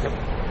அழுவார்கள்,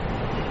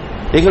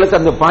 எங்களுக்கு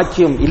அந்த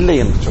பாக்கியம் இல்லை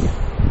என்று சொல்லி.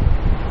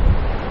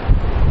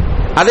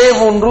 அதே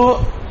போன்று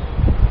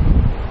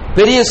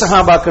பெரிய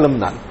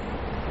சஹாபாக்களும் தான்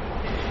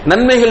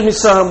நன்மைகள்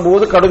மிஸ் ஆகும்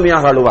போது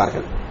கடுமையாக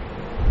அழுவார்கள்,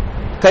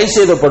 கை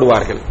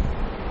செய்தப்படுவார்கள்.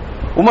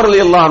 உமர்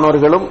ரலியல்லாஹு அன்ஹு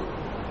அவர்களும்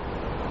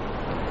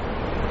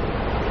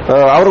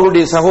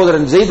அவர்களுடைய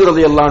சகோதரன் ஸைத்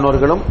ரலியல்லாஹு அன்ஹு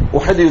அவர்களும்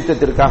உஹது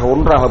யுத்தத்திற்காக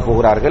ஒன்றாக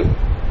போகிறார்கள்.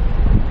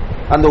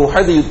 அந்த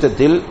உஹது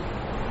யுத்தத்தில்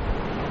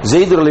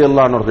ஸைத்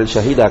ரலியல்லாஹு அன்ஹு அவர்கள்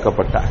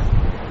ஷஹீதாக்கப்பட்டார்.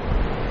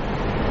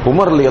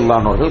 உமர் ரலியல்லாஹு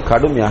அன்ஹு அவர்கள்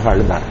கடுமையாக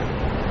அழுதார்கள்.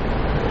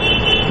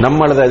 நம்ம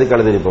அழுத எதுக்கு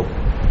அழுதிருப்போம்?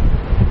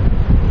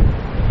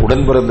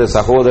 உடன் பிறந்த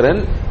சகோதரன்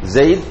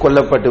ஸைத்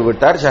கொல்லப்பட்டு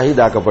விட்டார்,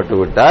 ஷஹீதாக்கப்பட்டு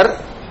விட்டார்.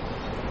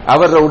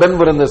 அவர் உடன்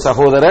பிறந்த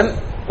சகோதரன்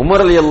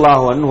உமர்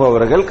ரலியல்லாஹு அன்ஹு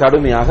அவர்கள்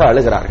கடுமையாக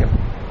அழுகிறார்கள்.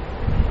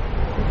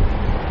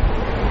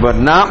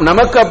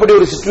 நமக்கு அப்படி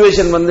ஒரு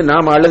சிச்சுவேஷன் வந்து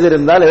நாம்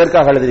அழுதிருந்தால்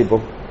எதற்காக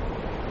அழுதிருப்போம்?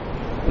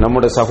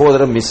 நம்முடைய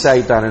சகோதரன் மிஸ்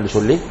ஆயிட்டான் என்று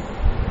சொல்லி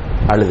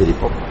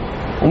அழுதிருப்போம்.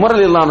 உமர்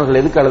ரலியல்லாஹு அன்ஹு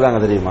அவர்கள் எதுக்கு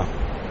அழுதாங்க தெரியுமா?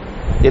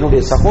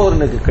 என்னுடைய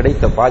சகோதரனுக்கு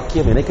கிடைத்த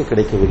பாக்கியம் எனக்கு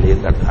கிடைக்கவில்லை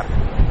என்று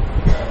அழுதார்கள்.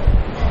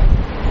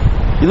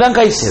 இதுதான்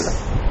கை சேதம்.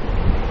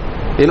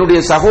 என்னுடைய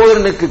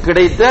சகோதரனுக்கு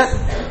கிடைத்த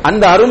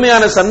அந்த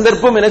அருமையான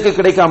சந்தர்ப்பம் எனக்கு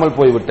கிடைக்காமல்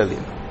போய்விட்டது.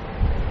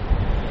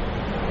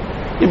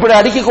 இப்படி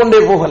அடுக்கிக் கொண்டே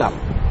போகலாம்.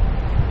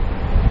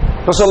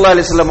 ரசூலுல்லாஹி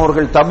அலைஹி வஸல்லம்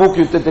அவர்கள் தபூக்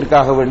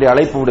யுத்தத்திற்காக வேண்டி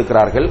அழைப்பு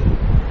விடுக்கிறார்கள்.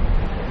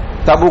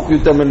 தபூக்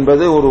யுத்தம்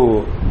என்பது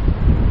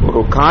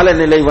ஒரு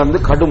காலநிலை வந்து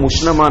கடும்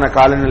உஷ்ணமான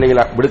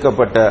காலநிலையில்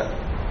விடுக்கப்பட்ட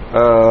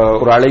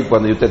ஒரு அழைப்பு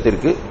அந்த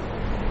யுத்தத்திற்கு.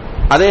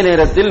 அதே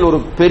நேரத்தில் ஒரு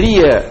பெரிய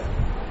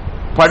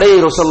படையை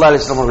ரசூலுல்லாஹி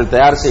அலைஹி வஸல்லம் அவர்கள்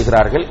தயார்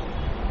செய்கிறார்கள்.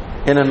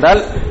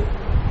 ஏனென்றால்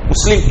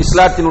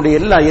இஸ்லாத்தினுடைய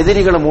எல்லா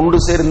எதிரிகளும் ஒன்று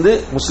சேர்ந்து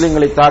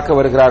முஸ்லிம்களை தாக்க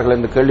வருகிறார்கள்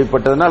என்று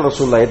கேள்விப்பட்டதனால்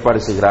ரசூலுல்லாஹ் ஏற்பாடு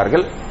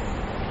செய்கிறார்கள்.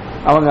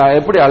 அவங்க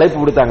எப்படி அழைப்பு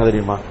விடுத்தாங்க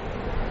தெரியுமா?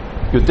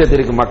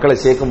 யுத்தத்திற்கு மக்களை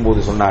சேர்க்கும் போது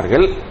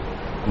சொன்னார்கள்,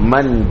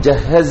 மன்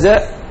ஜஹஸ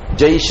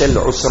ஜைஷல்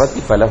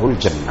உஸ்ரதி ஃபலஹுல்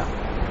ஜன்னah.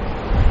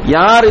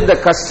 யார் இந்த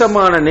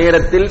கஷ்டமான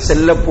நேரத்தில்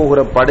செல்ல போகிற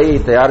படையை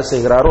தயார்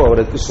செய்கிறாரோ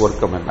அவருக்கு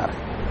சுவர்க்கம் என்றார்.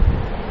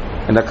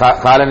 இந்த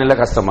காலநிலை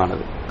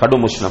கஷ்டமானது,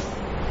 கடும் உஷ்ணம்.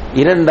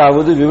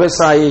 இரண்டாவது,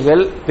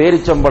 விவசாயிகள்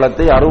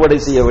பேரிச்சம்பழத்தை அறுவடை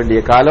செய்ய வேண்டிய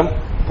காலம்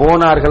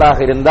போனார்களாக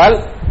இருந்தால்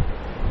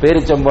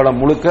பேரிச்சம்பழம்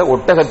முழுக்க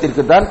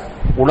ஒட்டகத்திற்கு தான்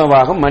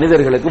உணவாகும்,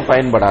 மனிதர்களுக்கு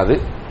பயன்படாது.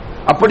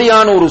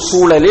 அப்படியான ஒரு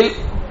சூழலில்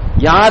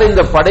யார்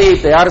இந்த படையை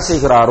தயார்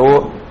செய்கிறாரோ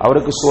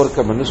அவருக்கு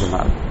சுவர்க்கம் என்று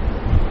சொன்னார்.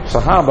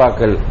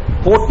 சஹாபாக்கள்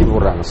போட்டி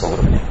போடுறாங்க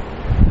சகோதரனே.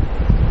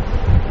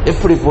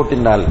 எப்படி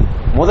போட்டினால்,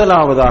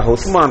 முதலாவதாக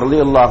உஸ்மான்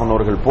ரலியல்லாஹு அன்ஹு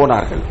அவர்கள்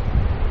போனார்கள்.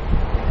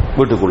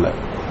 வீட்டுக்குள்ள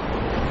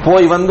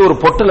போய் வந்து ஒரு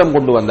பொட்டலம்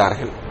கொண்டு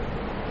வந்தார்கள்.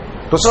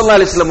 ரசூலுல்லாஹி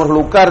அலைஹி வஸல்லம்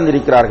அவர்கள்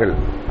உட்கார்ந்திருக்கிறார்கள்.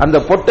 அந்த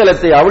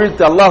பொட்டலத்தை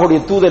அவிழ்த்து அல்லாஹ்வுடைய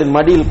தூதரின்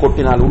மடியில்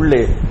கொட்டினால்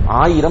உள்ளே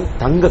 1000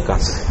 தங்க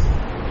காசுகள்.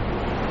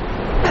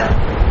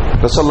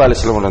 ரசூலுல்லாஹி அலைஹி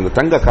வஸல்லம் அந்த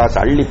தங்க காசு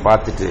அள்ளி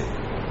பார்த்துட்டு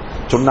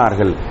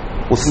சொன்னார்கள்,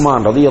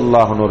 உஸ்மான்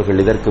ரலியல்லாஹு அன்ஹு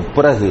அவர்கள் இதற்கு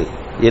பிறகு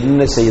என்ன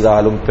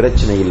செய்தாலும்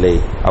பிரச்சனை இல்லை,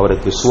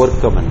 அவருக்கு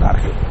சுவர்க்கம்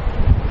என்றார்கள்.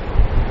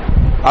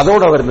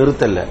 அதோடு அவர்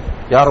நிறுத்தல்ல,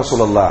 யா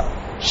ரசூலல்லாஹ்,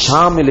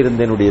 ஷாமில்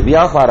இருந்து என்னுடைய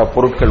வியாபார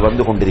பொருட்கள்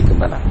வந்து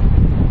கொண்டிருக்கின்றன,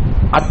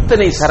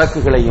 அத்தனை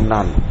சரக்குகளையும்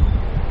நான்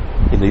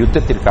இந்த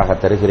யுத்தத்திற்காக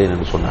தருகிறேன்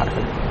என்று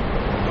சொன்னார்கள்.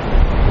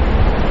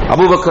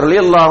 அபூபக்கர்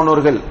ரலியல்லாஹு அன்ஹு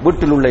அவர்கள்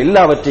வீட்டில் உள்ள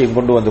எல்லாவற்றையும்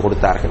கொண்டு வந்து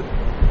கொடுத்தார்கள்.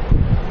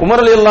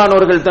 உமர் ரலியல்லாஹு அன்ஹு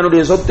அவர்கள்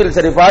தன்னுடைய சொத்தில்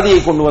சரி பாதியை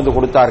கொண்டு வந்து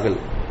கொடுத்தார்கள்.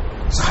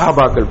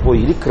 சஹாபாக்கள் போய்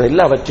இருக்கிற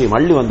எல்லாவற்றையும்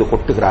அள்ளி வந்து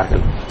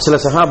கொட்டுகிறார்கள். சில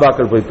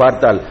சஹாபாக்கள் போய்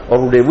பார்த்தால்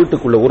அவருடைய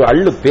வீட்டுக்குள்ள ஒரு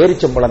அள்ளு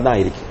பேரிச்சம்பழம் தான்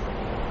இருக்கு.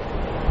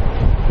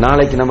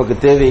 நாளைக்கு நமக்கு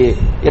தேவையே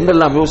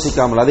என்றெல்லாம்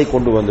யோசிக்காமல் அதை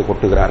கொண்டு வந்து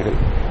கொட்டுகிறார்கள்.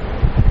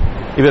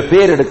 இவ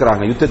பேர்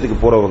எடுக்கிறாங்க, யுத்தத்துக்கு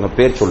போறவங்க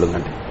பேர் சொல்லுங்க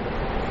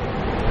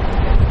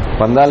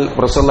வந்தால்.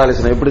 ரசூலுல்லாஹி அலைஹி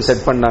வஸல்லம் எப்படி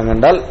செட் பண்ணாங்க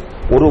என்றால்,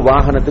 ஒரு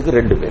வாகனத்துக்கு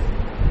 2 பேர்.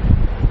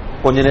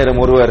 கொஞ்ச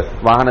நேரம் ஒருவர்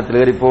வாகனத்தில்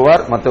ஏறி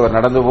போவார், மற்றவர்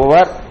நடந்து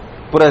போவார்,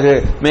 பிறகு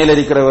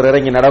மேலிருக்கிறவர்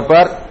இறங்கி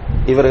நடப்பார்,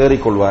 இவர்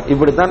ஏறிக்கொள்வார்.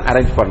 இப்படித்தான்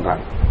அரேஞ்ச்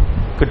பண்றாங்க.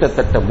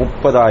 கிட்டத்தட்ட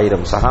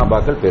 30,000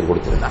 சஹாபாக்கள் பேர்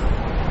கொடுத்திருந்தாங்க.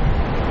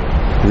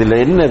 இதுல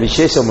என்ன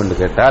விசேஷம் என்று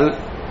கேட்டால்,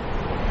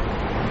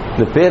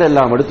 இந்த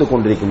பேரெல்லாம்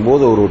எடுத்துக்கொண்டிருக்கும்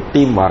போது ஒரு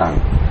டீம் வராங்க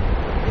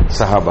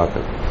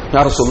சஹாபாக்கள்.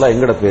 யா ரசூலுல்லாஹ்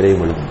எங்கட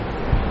பேரையும் எழுதுங்க.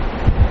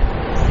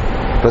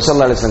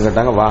 ரசூலுல்லாஹி அலைஹி வஸல்லம்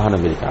கேட்டாங்க,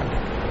 வாகனம் இருக்காங்க?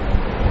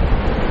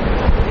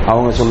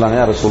 அவங்க சொன்னாங்க,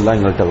 யா ரசூலுல்லாஹ்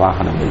எங்கள்கிட்ட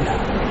வாகனம் இல்லை.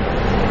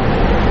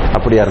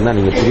 அப்படியா இருந்தா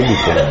நீங்க திரும்பி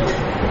போங்க,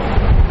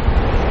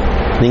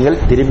 நீங்கள்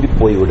திரும்பி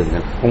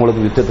போய்விடுங்கள்,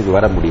 உங்களுக்கு யுத்தத்துக்கு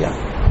வர முடியாது.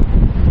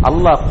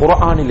 அல்லாஹ்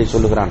குர்ஆனிலே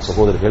சொல்லுகிறான்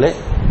சகோதரர்களே,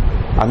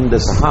 அந்த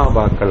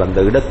சஹாபாக்கள் அந்த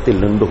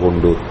இடத்தில் நின்று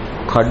கொண்டு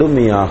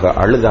கடுமையாக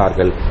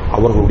அழுதார்கள்.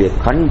 அவர்களுடைய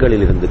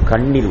கண்களில் இருந்து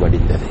கண்ணீர்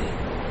வடிந்தது.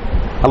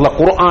 அல்லாஹ்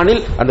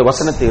குர்ஆனில் அந்த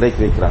வசனத்தை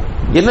இறக்கி வைக்கிறார்.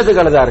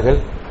 என்னதுக்கு அழுதார்கள்?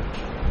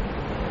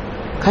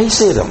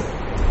 கைசேதம்.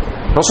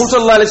 ரசூல்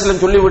ஸல்லல்லாஹு அலைஹி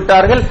வஸல்லம்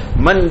சொல்லிவிட்டார்கள்,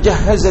 மன்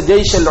ஜஹஸ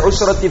ஜைஷல்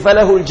உஸ்ரத்தி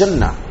ஃபலஹுல்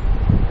ஜன்னah.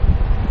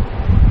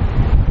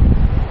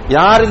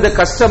 யார் இந்த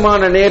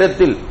கஷ்டமான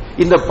நேரத்தில்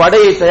இந்த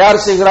படையை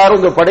தயார் செய்கிறாரோ,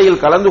 இந்த படையில்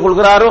கலந்து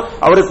கொள்கிறாரோ,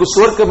 அவருக்கு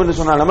சுவர்க்கம் என்று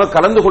சொன்னால் நம்ம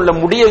கலந்து கொள்ள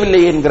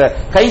முடியவில்லை என்கிற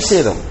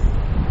கைசேதம்.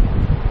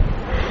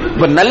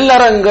 இப்ப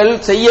நல்லறங்கள்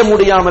செய்ய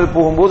முடியாமல்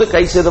போகும்போது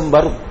கைசேதம்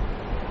வரும்.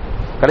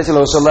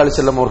 கடைசியில் ஸல்லல்லாஹு அலைஹி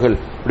வஸல்லம் அவர்கள்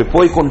இப்படி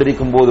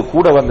போய்கொண்டிருக்கும் போது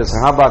கூட வந்த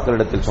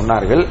சஹாபாக்களிடத்தில்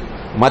சொன்னார்கள்,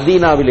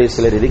 மதீனாவிலே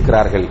சிலர்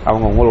இருக்கிறார்கள்,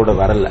 அவங்க உங்களோட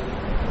வரல,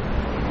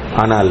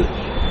 ஆனால்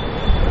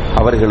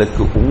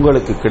அவர்களுக்கு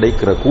உங்களுக்கு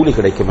கிடைக்கிற கூலி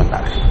கிடைக்கும்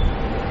என்றார்கள்.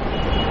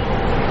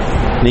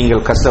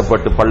 நீங்கள்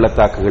கஷ்டப்பட்டு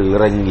பள்ளத்தாக்குகள்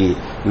இறங்கி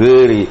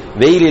ஏறி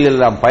வெயிலில்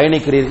எல்லாம்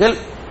பயணிக்கிறீர்கள்,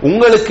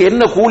 உங்களுக்கு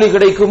என்ன கூலி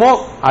கிடைக்குமோ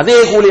அதே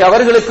கூலி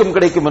அவர்களுக்கும்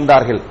கிடைக்கும்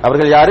என்றார்கள்.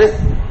 அவர்கள் யாரு?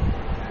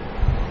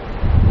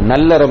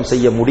 நல்லறம்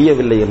செய்ய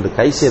முடியவில்லை என்று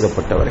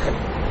கைசேதப்பட்டவர்கள்.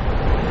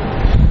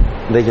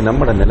 இன்றைக்கு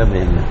நம்மட நிலைமை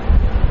என்ன?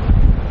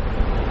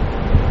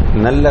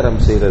 நல்லறம்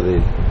செய்யறது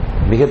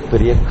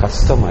மிகப்பெரிய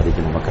கஷ்டமா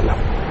இருக்கு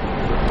நமக்கெல்லாம்.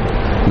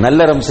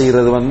 நல்லறம்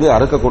செய்யறது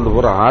அறுக்க கொண்டு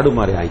போற ஆடு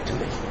மாதிரி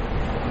ஆயிட்டு.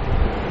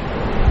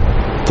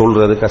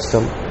 சொல்றது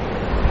கஷ்டம்,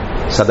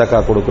 சதக்கா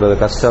கொடுக்கிறது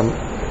கஷ்டம்,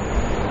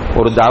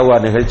 ஒரு தாவா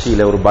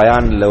நிகழ்ச்சியில ஒரு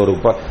பயான்ல ஒரு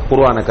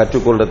குர்ஆனை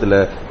கற்றுக்கொள்றதுல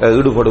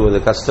ஈடுபடுவது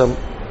கஷ்டம்,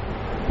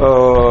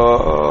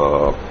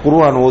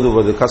 குர்ஆன்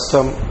ஓதுவது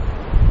கஷ்டம்,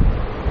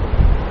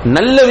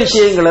 நல்ல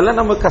விஷயங்கள்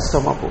எல்லாம் நமக்கு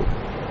கஷ்டமா போகுது.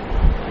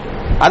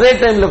 அதே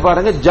டைம்ல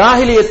பாருங்க,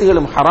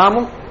 ஜாஹிலியத்துகளும்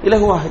ஹராமும்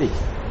இலகுவாக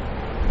இருக்கு.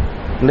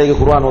 இன்றைக்கு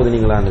குர்ஆன்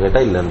ஓதுனீங்களான்னு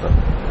கேட்டா இல்லைன்ற.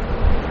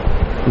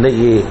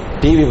 இன்றைக்கு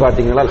டிவி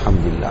பாத்தீங்களா?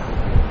 அல்ஹம்துலில்லாஹ்.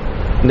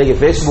 இன்னைக்கு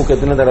ஃபேஸ்புக்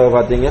எத்தனை தடவை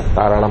பார்த்தீங்க?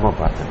 தாராளமா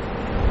பார்த்தேன்.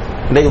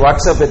 இன்னைக்கு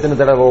வாட்ஸ்அப் எத்தனை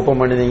தடவை ஓபன்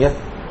பண்ணினீங்க?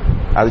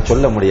 அது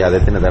சொல்ல முடியாது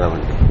எத்தனை தடவை.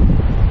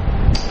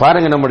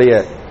 பாருங்க நம்முடைய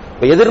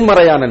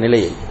எதிர்மறையான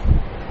நிலையை.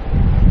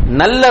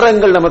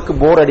 நல்லறங்கள் நமக்கு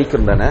போர்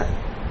அடிக்கின்றன,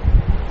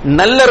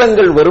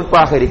 நல்லறங்கள்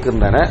வெறுப்பாக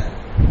இருக்கின்றன,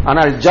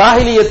 ஆனால்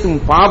ஜாஹிலியத்தின்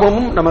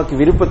பாவமும் நமக்கு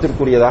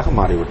விருப்பத்திற்குரியதாக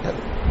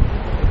மாறிவிட்டது.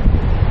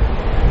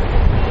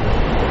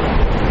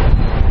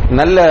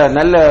 நல்ல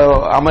நல்ல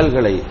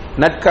அமல்களை,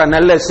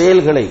 நல்ல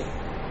செயல்களை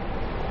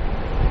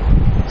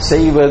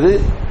செய்வது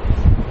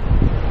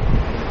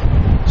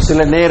சில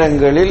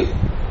நேரங்களில்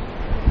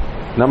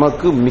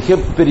நமக்கு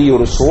மிகப்பெரிய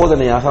ஒரு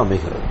சோதனையாக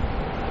அமைகிறது.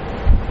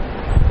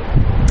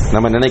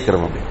 நம்ம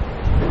நினைக்கிறோம் அப்படி.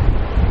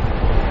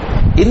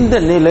 இந்த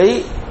நிலை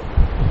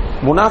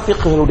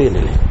முனாஃபிக்குகளுடைய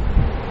நிலை.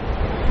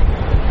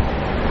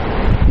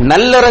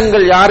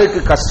 நல்லறங்கள் யாருக்கு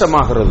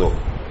கஷ்டமாகிறதோ,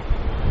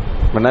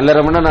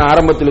 நல்லறம்னா நான்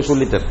ஆரம்பத்தில்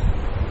சொல்லிட்டேன்,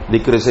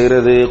 திக்ரு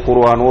செய்யறது,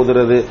 குர்ஆன்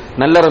ஓதுறது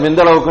நல்லறம்.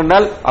 எந்த அளவுக்கு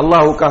என்றால்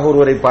அல்லாஹ்வுக்காக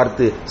ஒருவரை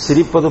பார்த்து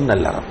சிரிப்பதும்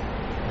நல்லறம்,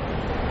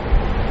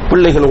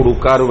 பிள்ளைகளோடு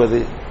உட்காருவது,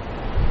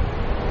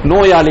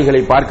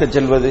 நோயாளிகளை பார்க்க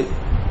செல்வது,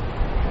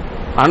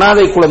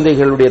 அனாதை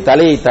குழந்தைகளுடைய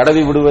தலையை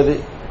தடவி விடுவது,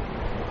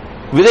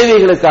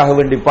 விதவைகளுக்காக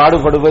வேண்டி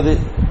பாடுபடுவது,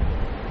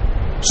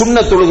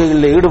 சுன்னத்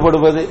தொழுகைகளில்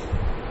ஈடுபடுவது,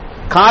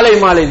 காலை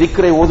மாலை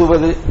திக்ரை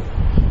ஓதுவது,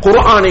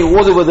 குர்ஆனை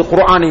ஓதுவது,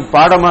 குர்ஆனை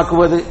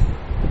பாடமாக்குவது,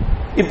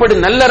 இப்படி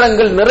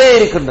நல்லறங்கள் நிறைய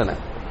இருக்கின்றன.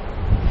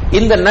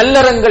 இந்த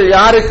நல்லறங்கள்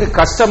யாருக்கு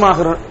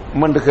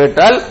கஷ்டமாகும் என்று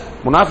கேட்டால்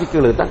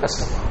முனாஃபிக்குகளுக்கு தான்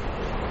கஷ்டமாகும்.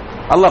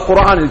 அல்லாஹ்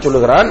குர்ஆனில்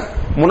சொல்லுகிறான்,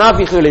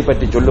 முனாஃபிக்குகளை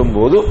பற்றி சொல்லும்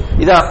போது,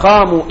 இதா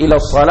காமு இல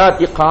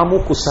ஸலாத்தி காமு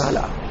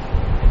குஸாலா,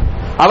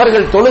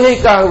 அவர்கள்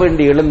தொழுகைக்காக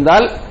வேண்டி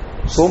எழுந்தால்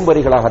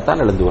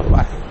சோம்பரிகளாகத்தான் எழுந்து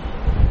வருவார்கள்.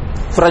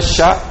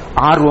 ஃப்ரெஷ்ஷா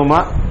ஆர்வமா.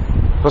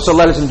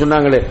 ரசூலுல்லாஹி அலைஹி வஸல்லம்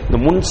சொன்னாங்களே, இந்த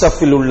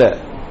முன்சஃபில் உள்ள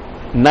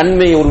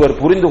நன்மை ஒருவர்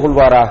புரிந்து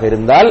கொள்வாராக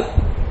இருந்தால்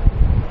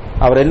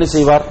அவர் என்ன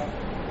செய்வார்?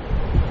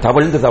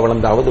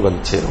 தவழ்ந்தாவது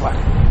வந்து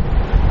சேருவார்.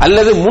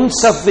 அல்லது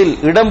முன்சஃபில்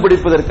இடம்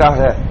பிடிப்பதற்காக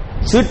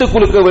சீட்டு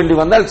குலுக்க வேண்டி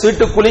வந்தால்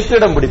சீட்டு குலுக்க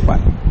இடம்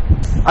பிடிப்பார்.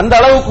 அந்த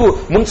அளவுக்கு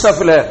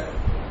முன்சஃபில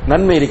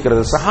நன்மை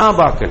இருக்கிறது.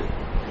 சஹாபாக்கள்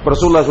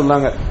ரசூலுல்லாஹ்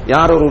சொன்னாங்க,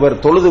 யார் ஒருவர்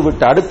தொழுது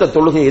விட்டு அடுத்த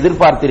தொழுகை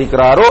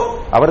எதிர்பார்த்திருக்கிறாரோ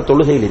அவர்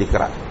தொழுகையில்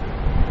இருக்கிறார்.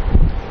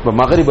 இப்ப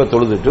மகரிப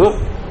தொழுதுட்டு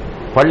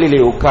பள்ளியிலே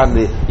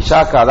உட்கார்ந்து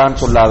இஷாக்கு அதான்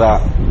சொல்லாதா,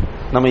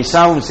 நம்ம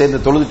இஷாவும் சேர்ந்து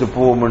தொழுதுட்டு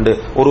போவோம் என்று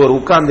ஒருவர்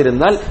உட்கார்ந்து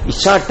இருந்தால்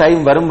இஷா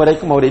டைம் வரும்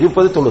வரைக்கும் அவர்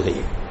இருப்பது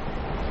தொழுகையில்.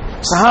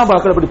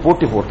 சஹாபாக்கள் அப்படி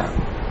போட்டி போட்டாங்க.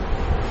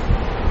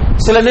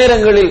 சில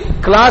நேரங்களில்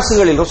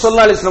கிளாஸுகளில்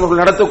ரசூலுல்லாஹி அலைஹி வஸல்லம்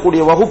அவர்கள்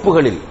நடத்தக்கூடிய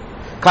வகுப்புகளில்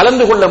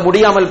கலந்து கொள்ள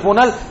முடியாமல்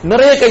போனால்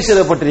நிறைய கை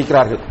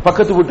செய்யப்பட்டிருக்கிறார்கள்.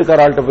 பக்கத்து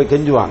வீட்டுக்காரர்கிட்ட போய்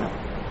கெஞ்சுவாங்க,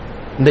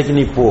 இன்றைக்கு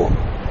நீ போ,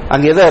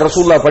 அங்க எதை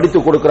ரசூலுல்லாஹ்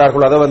படித்துக்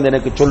கொடுக்கிறார்களோ அதை வந்து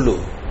எனக்கு சொல்லு.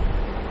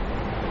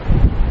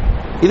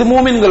 இது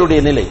மூமின்களுடைய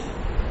நிலை.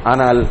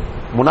 ஆனால்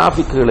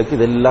முனாஃபிக்குகளுக்கு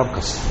இதெல்லாம்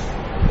கஷ்டம்.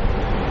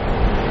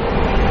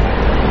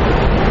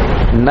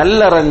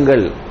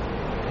 நல்லறங்கள்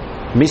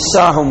மிஸ்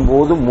ஆகும்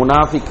போது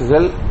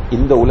முனாஃபிக்குகள்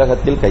இந்த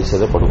உலகத்தில் கை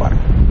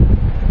செய்யப்படுவார்கள்.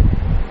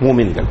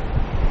 மூமின்கள்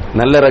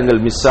நல்லறங்கள்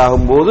மிஸ்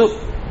ஆகும் போது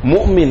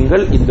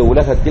மூமின்கள் இந்த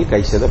உலகத்தில்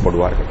கை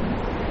செய்யப்படுவார்கள்.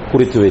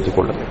 குறித்து வைத்துக்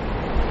கொள்ளுங்கள்.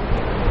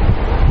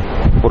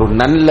 ஒரு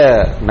நல்ல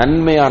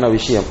நன்மையான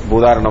விஷயம்.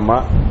 உதாரணமா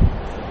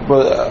இப்போ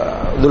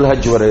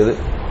துல்ஹஜ் வருது.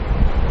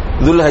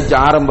 துல்ஹஜ்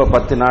ஆரம்ப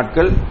 10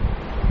 நாட்கள்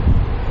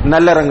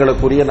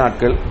நல்லறங்களுக்குரிய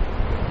நாட்கள்.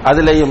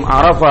 அதிலேயும்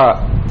அரஃபா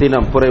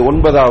தினம்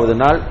 9வது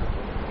நாள்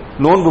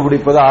நோன்பு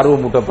பிடிப்பது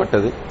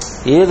ஆர்வமூட்டப்பட்டது.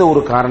 ஏதோ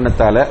ஒரு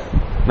காரணத்தால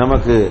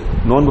நமக்கு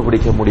நோன்பு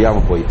பிடிக்க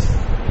முடியாம போயிடுச்சு,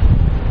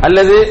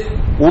 அல்லது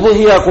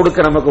உதுஹியா கொடுக்க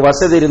நமக்கு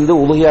வசதி இருந்து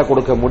உதுஹியா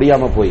கொடுக்க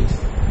முடியாம போயிடுச்சு.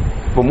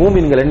 இப்ப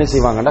மூமின்கள் என்ன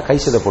செய்வாங்கன்னா கை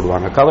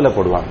செய்தப்படுவாங்க,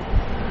 கவலைப்படுவாங்க.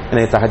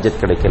 எனக்கு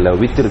தஹஜ்ஜத் கிடைக்கல,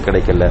 வித்ர்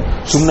கிடைக்கல,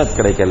 சுன்னத்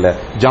கிடைக்கல,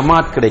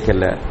 ஜமாத்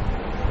கிடைக்கல,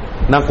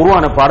 நான்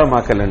குர்ஆனை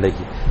பாடமாக்கல,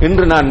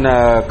 இன்று நான்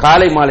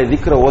காலை மாலை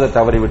திக்ர ஓத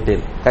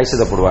தவறிவிட்டேன், கை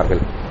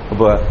செய்தப்படுவார்கள்.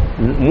 இப்ப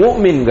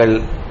மூமின்கள்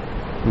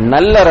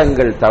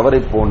நல்லறங்கள்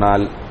தவறி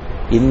போனால்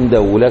இந்த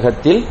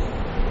உலகத்தில்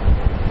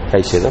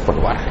கை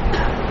செய்தப்படுவார்கள்.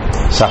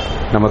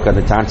 நமக்கு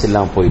அந்த சான்ஸ்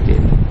இல்லாம போயிட்டே.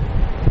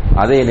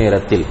 அதே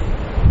நேரத்தில்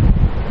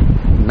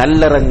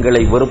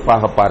நல்லறங்களை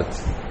வெறுப்பாக பார்த்து,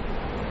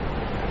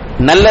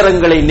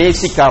 நல்லறங்களை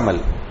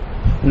நேசிக்காமல்,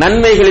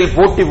 நன்மைகளில்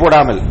போட்டி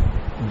போடாமல்,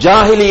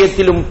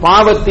 ஜாஹிலியத்திலும்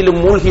பாவத்திலும்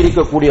மூழ்கி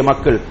இருக்கக்கூடிய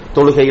மக்கள்,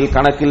 தொழுகையில்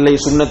கணக்கில்லை,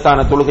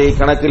 சுன்னத்தான தொழுகை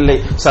கணக்கில்லை,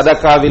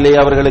 சதக்காவில்லை,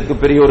 அவர்களுக்கு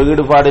பெரிய ஒரு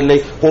ஈடுபாடு இல்லை,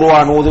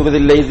 குர்ஆன்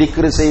ஓதுவதில்லை,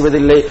 திக்ரு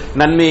செய்வதில்லை,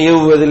 நன்மை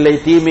ஏவுவதில்லை,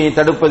 தீமையை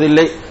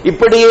தடுப்பதில்லை,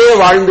 இப்படியே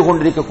வாழ்ந்து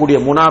கொண்டிருக்கக்கூடிய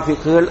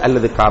முனாஃபிக்குகள்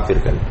அல்லது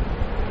காபிர்கள்,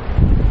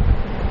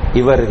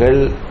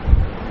 இவர்கள்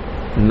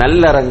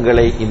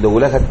நல்லறங்களை இந்த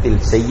உலகத்தில்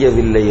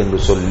செய்யவில்லை என்று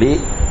சொல்லி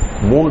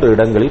 3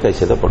 இடங்களில் கை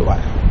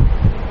செய்தப்படுவார்கள்.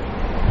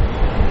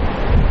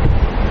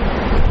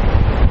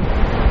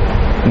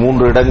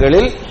 3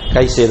 இடங்களில்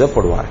கை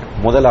செய்தப்படுவார்கள்.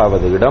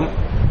 முதலாவது இடம்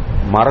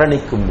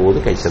மரணிக்கும் போது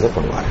கை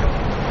செய்தப்படுவார்கள்.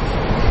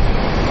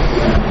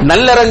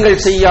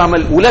 நல்லறங்கள்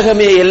செய்யாமல்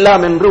உலகமே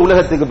எல்லாம் என்று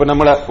உலகத்துக்கு இப்ப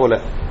நம்மள போல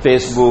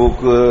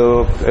Facebook,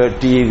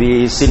 TV,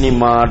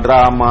 cinema,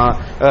 drama,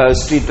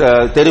 street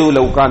தெருவில்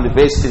உட்கார்ந்து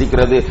பேசிட்டு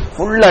இருக்கிறது,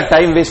 ஃபுல்லா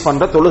டைம் வேஸ்ட்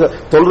பண்ற,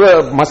 தொழுக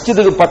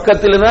மஸ்ஜிதுக்கு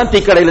பக்கத்துல தான்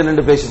டீ கடையில்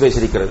நின்று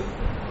பேசியிருக்கிறது,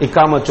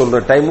 இக்காம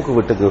சொல்ற டைமுக்கு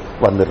வீட்டுக்கு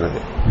வந்துடுறது,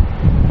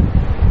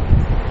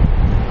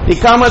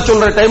 இக்காம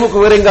சொல்ற டைமுக்கு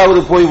வேற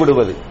எங்காவது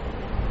போய்விடுவது,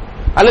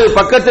 அல்லது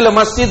பக்கத்தில்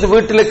மஸ்ஜித்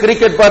வீட்டில்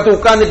கிரிக்கெட் பார்த்து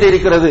உட்கார்ந்துட்டு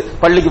இருக்கிறது,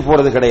 பள்ளிக்கு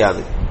போறது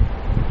கிடையாது.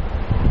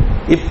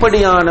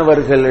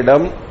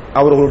 இப்படியானவர்களிடம்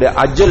அவர்களுடைய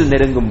அஜல்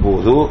நெருங்கும்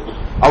போது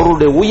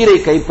அவர்களுடைய உயிரை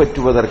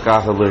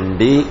கைப்பற்றுவதற்காக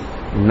வேண்டி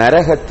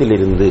நரகத்தில்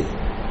இருந்து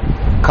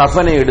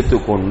கஃனை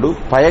எடுத்துக்கொண்டு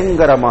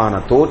பயங்கரமான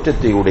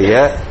தோற்றத்தையுடைய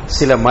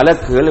சில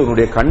மலக்குகள்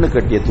இவனுடைய கண்ணு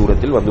கட்டிய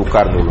தூரத்தில் வந்து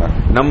உட்கார்ந்துள்ளார்.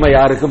 நம்ம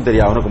யாருக்கும்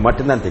தெரியும், அவனுக்கு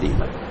மட்டும்தான்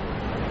தெரியும்.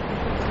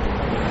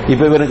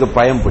 இப்ப இவனுக்கு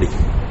பயம்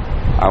பிடிக்கும்.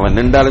 அவன்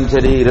நின்றாலும்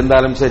சரி,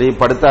 இருந்தாலும் சரி,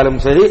 படுத்தாலும்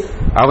சரி,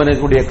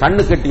 அவனுடைய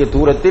கண்ணு கட்டிய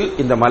தூரத்தில்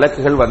இந்த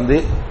மலக்குகள் வந்து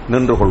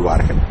நின்று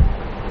கொள்வார்கள்.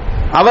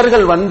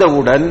 அவர்கள்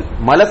வந்தவுடன்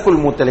மலக்குல்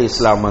மூத்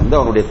அலைஹிஸ்ஸலாம் வந்து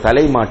அவனுடைய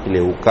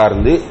தலைமாட்டிலே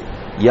உட்கார்ந்து,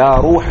 யா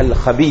ரூஹல்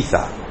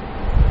ஹபீஸா,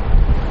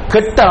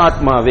 கெட்ட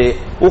ஆத்மாவே,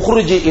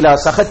 உக்ருஜி இலா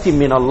சஹத்தி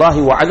மின்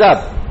அல்லாஹி வ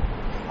அஸாப்,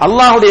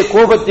 அல்லாஹ்வுடைய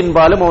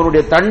கோபத்தின்பாலும்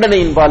அவனுடைய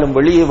தண்டனையின்பாலும்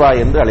வெளியே வா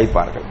என்று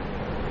அழைப்பார்கள்.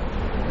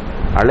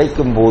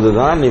 அழைக்கும்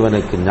போதுதான்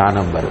இவனுக்கு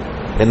ஞானம் வரும்.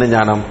 என்ன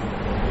ஞானம்?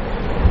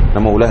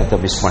 நம்ம உலகத்தை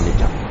மிஸ்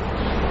பண்ணிட்டோம்,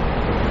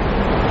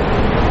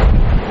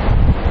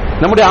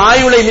 நம்முடைய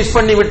ஆயுளை மிஸ்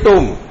பண்ணி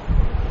விட்டோம்,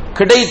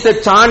 கிடைத்த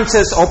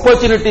சான்சஸ்,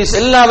 ஆப்பர்ச்சுனிட்டிஸ்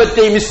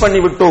எல்லாவற்றையும் மிஸ் பண்ணி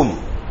விட்டோம்.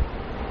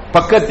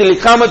 பக்கத்தில்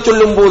இக்காமத்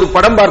சொல்லும் போது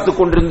படம் பார்த்துக்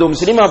கொண்டிருந்தோம்,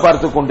 சினிமா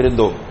பார்த்துக்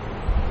கொண்டிருந்தோம்,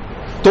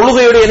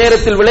 தொழுகையுடைய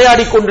நேரத்தில்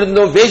விளையாடிக்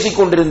கொண்டிருந்தோம், பேசிக்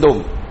கொண்டிருந்தோம்,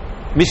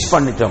 மிஸ்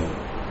பண்ணிட்டோம்.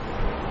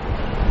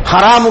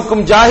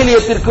 ஹராமுக்கும்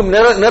ஜாஹிலியத்திற்கும்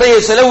நிறைய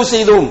செலவு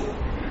செய்தோம்.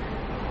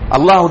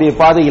 அல்லாஹ்வுடைய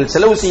பாதையில்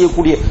செலவு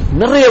செய்யக்கூடிய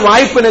நிறைய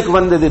வாய்ப்பு எனக்கு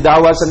வந்தது.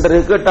 தாவா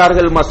சென்டரை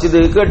கேட்டார்கள்,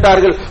 மஸ்ஜிதை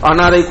கேட்டார்கள்,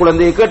 அனாதை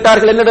குழந்தையை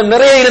கேட்டார்கள், என்னிடம்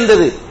நிறைய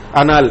இருந்தது.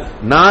 ஆனால்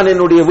நான்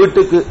என்னுடைய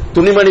வீட்டுக்கு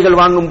துணிமணிகள்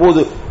வாங்கும்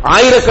போது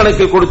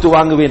ஆயிரக்கணக்கில் கொடுத்து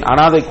வாங்குவேன்.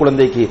 அனாதை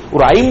குழந்தைக்கு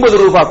ஒரு 50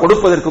 ரூபாய்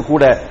கொடுப்பதற்கு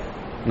கூட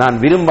நான்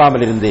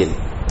விரும்பாமல் இருந்தேன்.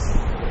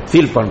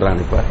 ஃபீல்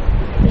பண்றான். இப்ப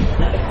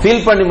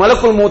ஃபீல் பண்ணி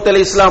மலக்குல் மூத்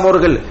அலைஹிஸ்ஸலாம்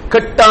அவர்கள்,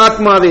 கெட்ட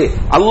ஆத்மாவே,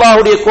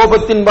 அல்லாஹ்வுடைய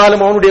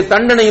கோபத்தின்பாலும் அவனுடைய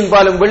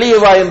தண்டனையின்பாலும் வெளியே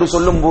வா என்று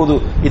சொல்லும் போது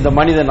இந்த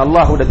மனிதன்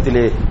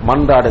அல்லாஹ்விடத்திலே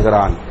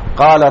மன்றாடுகிறான்.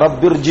 கால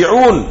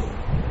ரப்பிர்ஜிஊன்,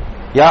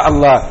 யா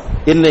அல்லாஹ்,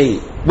 என்னை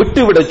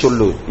விட்டுவிட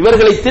சொல்லு,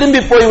 இவர்களை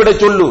திரும்பி போய்விட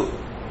சொல்லு.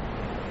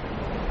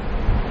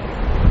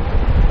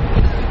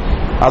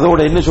 அதோட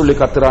என்ன சொல்லி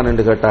கத்துறான்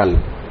என்று கேட்டால்,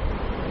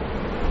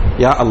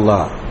 யா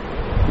அல்லாஹ்,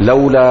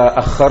 லௌலா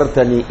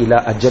அஹர்தனி இலா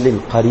அஜலின்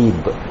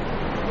கரீப்,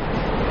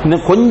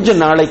 இன்னும் கொஞ்ச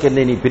நாளைக்கு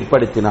என்னை நீ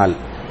பிற்படுத்தினால்,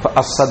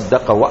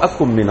 ஃபஅஸ்ஸதக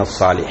வஅகும் மினஸ்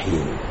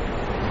ஸாலிஹீன்,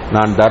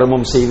 நான்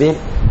தர்மம் செய்வேன்,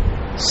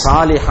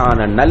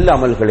 சாலிஹான நல்ல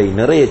அமல்களை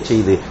நிறைய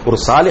செய்து ஒரு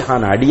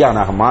சாலிஹான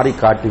அடியானாக மாறி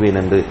காட்டுவேன்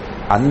என்று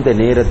அந்த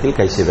நேரத்தில்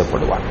கை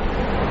செய்தப்படுவான்.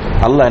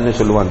 அல்லாஹ் என்ன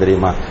சொல்லுவான்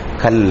தெரியுமா?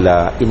 கல்லா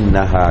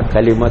இன்னஹா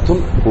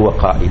கலிமத்துன் ஹுவ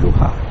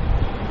காயிலுஹா.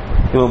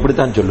 இவன்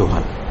இப்படித்தான்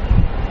சொல்லுவான்.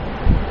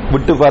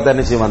 விட்டு பார்த்தா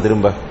என்ன செய்வான்?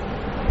 திரும்ப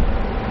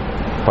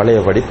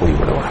பழையபடி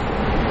போய்விடுவான்.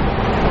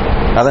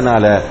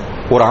 அதனால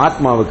ஒரு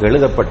ஆத்மாவுக்கு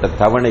எழுதப்பட்ட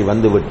தவணை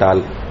வந்துவிட்டால்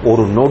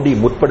ஒரு நொடி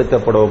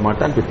முற்படுத்தப்பட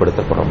மாட்டான்,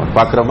 பிற்படுத்தப்பட மாட்டான்.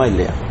 பார்க்கிறோமா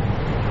இல்லையா?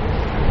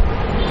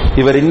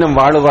 இவர் இன்னும்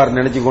வாழுவார்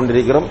நினைச்சு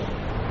கொண்டிருக்கிறோம்,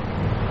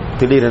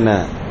 திடீரென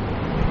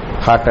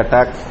ஹார்ட்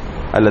அட்டாக்,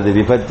 அல்லது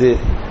விபத்து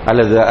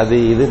அல்லது அது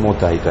இது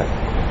மௌத்தாயிட்டார்.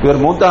 இவர்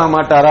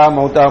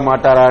மௌத்தாக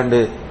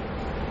மாட்டாரான்னு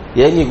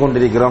ஏங்கிக்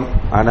கொண்டிருக்கிறோம்.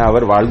 ஆனா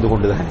அவர் வாழ்ந்து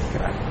கொண்டுதான்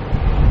இருக்கிறார்.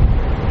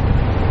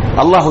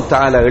 அல்லாஹு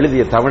தஆலா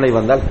எழுதிய தவணை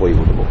வந்தால்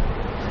போய்விடுவோம்.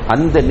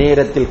 அந்த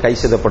நேரத்தில் கை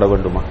செய்தப்பட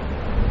வேண்டுமா?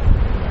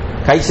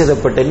 கை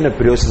செய்தப்பட்ட என்ன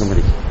பிரயோசனம்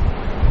இருக்கு?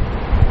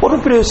 ஒரு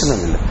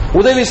பிரயோசனம் இல்லை.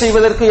 உதவி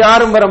செய்வதற்கு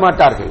யாரும் வர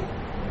மாட்டார்கள்.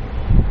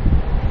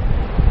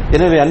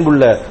 எனவே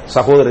அன்புள்ள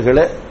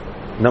சகோதரர்களே,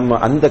 நம்ம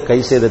அந்த கை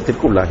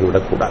சேதத்திற்கு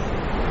உள்ளாகிவிடக்கூடாது.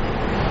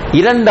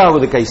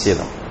 இரண்டாவது கை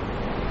சேதம்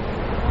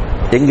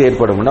எங்க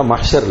ஏற்படும்னா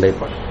மஹ்ஷர்ல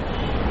ஏற்படும்.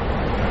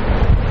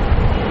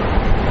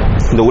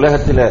 இந்த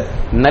உலகத்தில்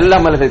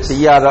நல்லமல்கள்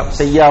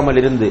செய்யாமல்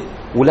இருந்து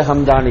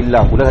உலகம்தான் இல்ல,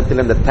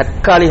 உலகத்தில் இந்த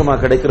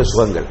தற்காலிகமாக கிடைக்கிற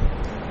சுகங்கள்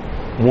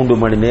 3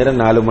 மணி நேரம்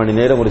 4 மணி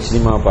நேரம் ஒரு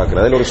சினிமா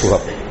பார்க்கிறது, அதில் ஒரு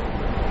சுகம்.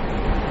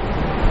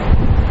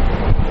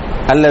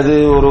 அல்லது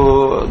ஒரு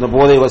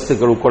போதை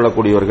வஸ்துக்கள்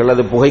உட்கொள்ளக்கூடியவர்கள்,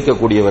 அது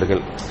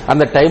புகைக்கக்கூடியவர்கள்,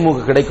 அந்த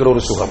டைமுக்கு கிடைக்கிற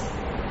ஒரு சுகம்.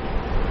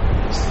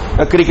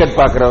 கிரிக்கெட்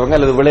பார்க்கிறவங்க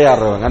அல்லது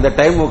விளையாடுறவங்க, அந்த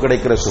டைமுக்கு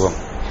கிடைக்கிற சுகம்.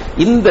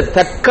 இந்த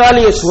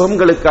தற்காலிக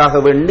சுகங்களுக்காக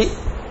வேண்டி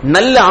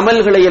நல்ல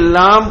அமல்களை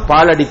எல்லாம்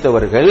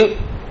பாழடித்தவர்கள்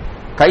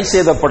கை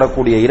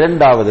சேதப்படக்கூடிய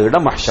இரண்டாவது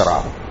இடம் மஹ்ஷர்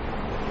ஆகும்.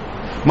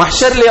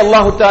 மஹ்ஷர்ல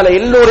அல்லாஹு தஆலா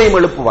எல்லோரையும்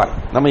எழுப்புவான்.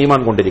 நம்ம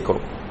ஈமான்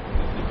கொண்டிருக்கிறோம்.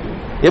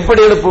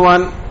 எப்படி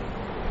எழுப்புவான்?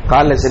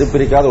 காலில் செருப்பு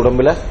இருக்காது,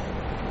 உடம்புல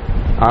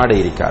ஆடை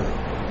இருக்காது,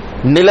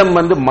 நிலம்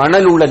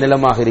மணல் உள்ள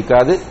நிலமாக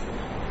இருக்காது,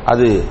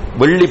 அது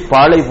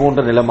வெள்ளிப்பாலை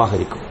போன்ற நிலமாக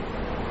இருக்கும்.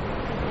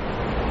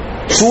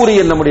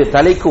 சூரியன் நம்முடைய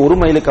தலைக்கு 1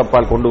 மைலுக்கு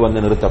அப்பால் கொண்டு வந்து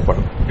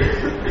நிறுத்தப்படும்.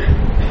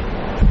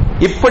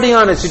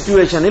 இப்படியான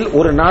சிச்சுவேஷனில்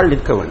ஒரு நாள்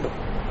நிற்க வேண்டும்.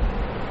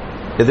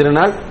 எதிர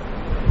நாள்?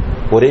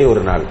 ஒரே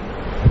ஒரு நாள்.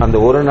 அந்த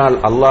ஒரு நாள்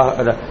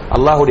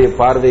அல்லாஹுடைய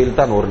பார்வையில்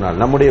தான் ஒரு நாள்.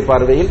 நம்முடைய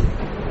பார்வையில்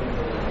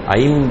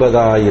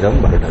 50,000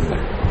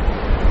 வருடங்கள்.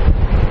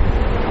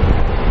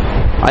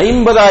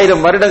 50,000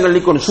 வருடங்கள்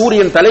நிற்கும்.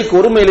 சூரியன் தலைக்கு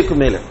 1 மைலுக்கு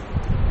மேல.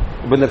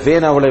 இப்ப இந்த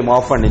ஃபேன் அவளை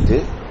ஆஃப் பண்ணிட்டு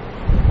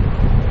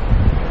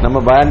நம்ம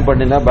பயன்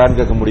பண்ணினா பயன்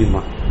கேட்க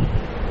முடியுமா?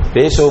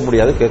 பேசவும்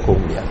முடியாது,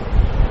 கேட்கவும் முடியாது.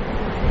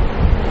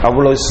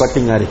 அவ்வளவு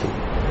ஸ்வெட்டிங்கா இருக்கு.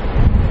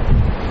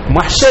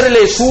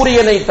 மஹ்ஷரிலே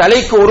சூரியனை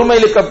தலைக்கு 1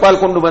 மைலுக்கு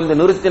அப்பால் கொண்டு வந்து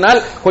நிறுத்தினால்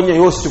கொஞ்சம்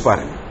யோசிச்சு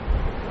பாருங்க.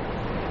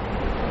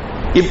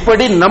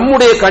 இப்படி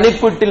நம்முடைய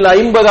கணிப்பீட்டில்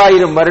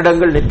 50,000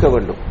 வருடங்கள் நிற்க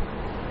வேண்டும்.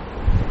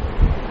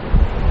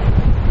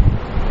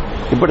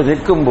 இப்படி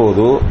நிற்கும்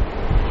போது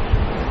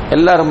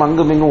எல்லாரும்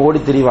அங்கும் இங்கும்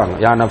ஓடி திரிவாங்க.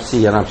 யா நப்சி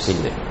யா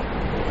நப்சிங்க.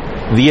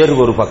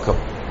 வியர்வு ஒரு பக்கம்,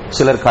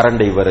 சிலர்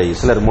கரண்டை வரை,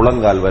 சிலர்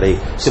முழங்கால் வரை,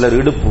 சிலர்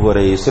இடுப்பு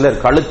வரை, சிலர்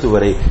கழுத்து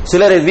வரை,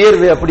 சிலரை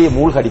வியர்வை அப்படியே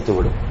மூழ்கடித்து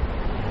விடும்.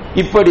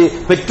 இப்படி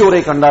பெற்றோரை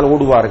கண்டால்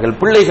ஓடுவார்கள்,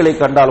 பிள்ளைகளை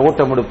கண்டால்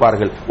ஓட்டம்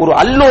எடுப்பார்கள். ஒரு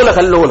அல்லோல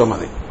கல்லோலம்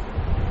அது.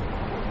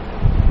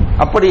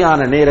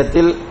 அப்படியான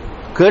நேரத்தில்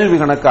கேள்வி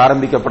கணக்கு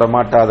ஆரம்பிக்கப்பட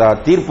மாட்டாதா,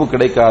 தீர்ப்பு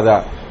கிடைக்காதா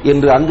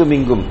என்று அங்கும்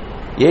இங்கும்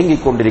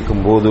ஏங்கிக்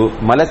கொண்டிருக்கும் போது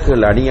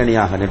மலக்குகள் அணி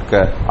அணியாக நிற்க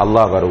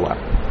அல்லாஹ்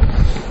வருவார்.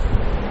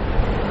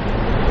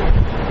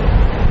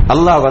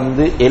 அல்லாஹ்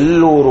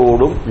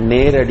எல்லோரோடும்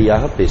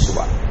நேரடியாக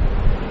பேசுவார்.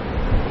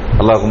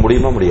 அல்லாஹ்க்கு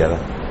முடியுமா? முடியாதா?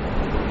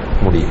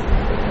 முடியும்.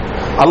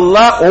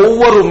 அல்லாஹ்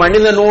ஒவ்வொரு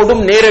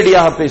மனிதனோடும்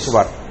நேரடியாக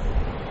பேசுவார்.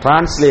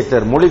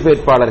 டிரான்ஸ்லேட்டர்,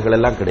 மொழிபெயர்ப்பாளர்கள்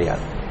எல்லாம்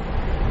கிடையாது.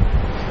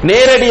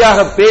 நேரடியாக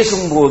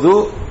பேசும்போது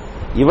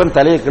இவன்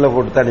தலையை கீழே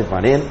போட்டு தான்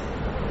நிற்பான். ஏன்?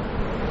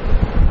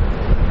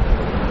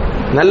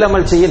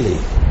 நல்லமல் செய்யலை.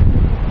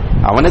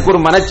 அவனுக்கு ஒரு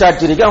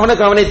மனச்சாட்சி இருக்கு,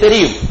 அவனுக்கு அவனை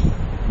தெரியும்.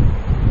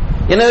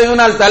 எனவே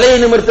இவனால் தலையை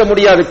நிமிர்த்த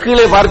முடியாது,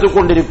 கீழே பார்த்து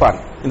கொண்டிருப்பான்.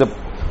 இந்த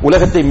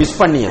உலகத்தை மிஸ்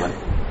பண்ணியவன்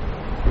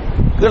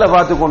கீழே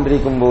பார்த்து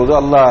கொண்டிருக்கும் போது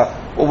அல்லாஹ்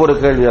ஒவ்வொரு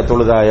கேள்வியா,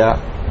 தொழுதாயா,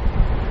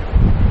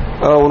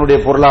 உன்னுடைய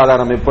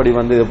பொருளாதாரம்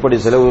எப்படி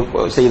செலவு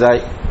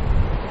செய்தாய்,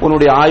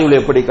 உன்னுடைய ஆயுள்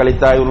எப்படி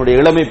கழித்தாய், உன்னுடைய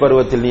இளமை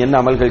பருவத்தில் நீ என்ன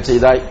அமல்கள்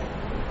செய்தாய்,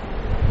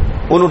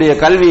 உன்னுடைய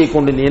கல்வியை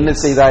கொண்டு நீ என்ன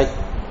செய்தாய்,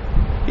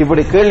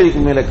 இப்படி கேள்விக்கு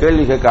மேல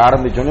கேள்வி கேட்க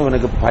ஆரம்பிச்சோன்னு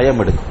இவனுக்கு பயம்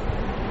எடுக்கும்.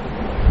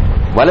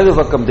 வலது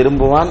பக்கம்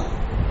திரும்புவான்.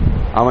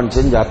 அவன்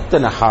செஞ்ச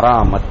அத்தனை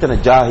ஹராம், அத்தனை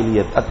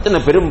ஜாஹிலியத், அத்தனை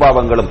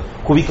பெரும்பாவங்களும்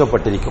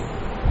குவிக்கப்பட்டிருக்கும்.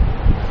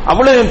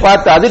 அவ்வளவையும்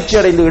பார்த்து அதிர்ச்சி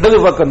அடைந்து இடது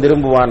பக்கம்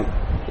திரும்புவான்.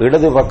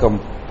 இடது பக்கம்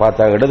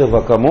பார்த்தா இடது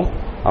பக்கமும்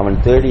அவன்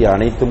தேடிய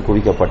அனைத்தும்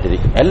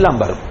குவிக்கப்பட்டிருக்கும். எல்லாம்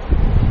வரும்.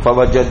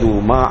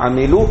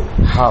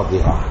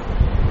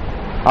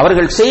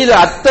 அவர்கள் செய்த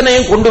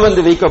அத்தனையும் கொண்டு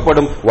வந்து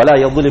வைக்கப்படும். வலா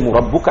யظ்லிமு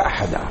ரப்புக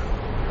அஹதா.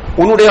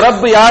 உன்னுடைய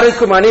ரப்பு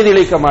யாருக்கும் அநீதி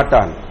இழைக்க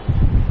மாட்டான்.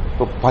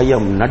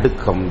 பயம்,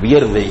 நடுக்கம்,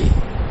 வியர்வை.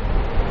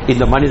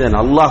 இந்த மனிதன்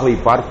அல்லாஹ்வை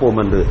பார்ப்போம்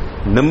என்று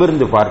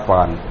நிமிர்ந்து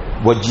பார்ப்பான்.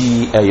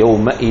 வஜீஅ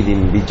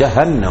யௌமஇதின்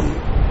பிஜஹன்னம்.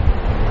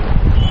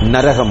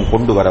 நரகம்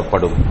கொண்டு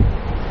வரப்படும்.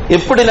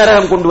 எப்படி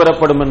நரகம் கொண்டு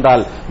வரப்படும்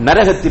என்றால்,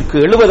 நரகத்திற்கு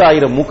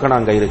 70,000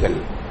 மூக்கணாங்கயிறுகள்.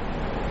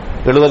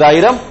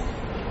 70,000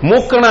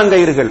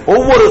 மூக்கணாங்கயிறுகள்.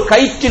 ஒவ்வொரு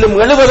கயிற்றிலும்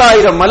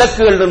 70,000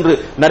 மலக்குகள் என்று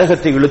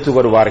நரகத்தை இழுத்து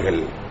வருவார்கள்.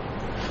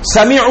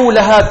 சமிஉ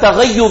லஹா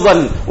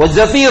தகய்யுதன் வ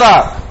ஜஃபீரா.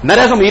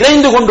 நரகம்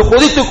இறைந்து கொண்டு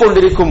கொதித்துக்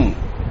கொண்டிருக்கும்.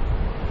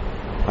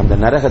 அந்த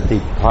நரகத்தை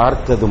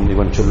பார்த்ததும்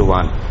இவன்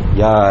சொல்லுவான்,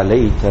 யா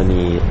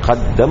லைதனி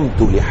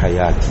கத்தம்து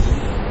லிஹயாதி.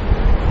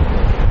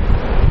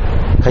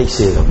 கை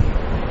சேதம்.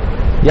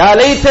 யா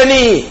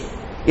லைதனி,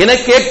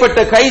 எனக்கு ஏற்பட்ட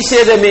கை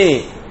சேதமே.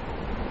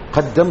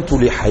 கத்தம்து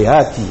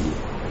லிஹயாதி,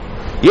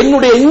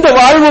 என்னுடைய இந்த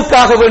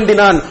வாழ்வுக்காக வேண்டி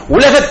நான்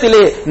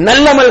உலகத்திலே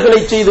நல்லமல்களை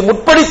செய்து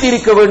முற்படுத்தி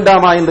இருக்க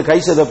வேண்டாமா என்று கை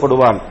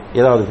செய்தப்படுவான்.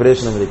 ஏதாவது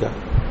பிரயோசனம் இருக்கா?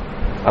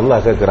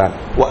 அல்லாஹ் கேட்கிறான்,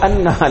 வ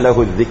அன்னா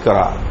லஹு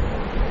ذிக்ரா,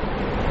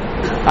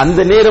 அந்த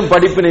நேரம்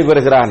படிப்பினை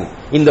பெறுகிறான்.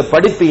 இந்த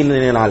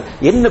படிப்பினால்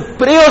என்ன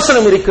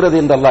பிரயோசனம் இருக்கிறது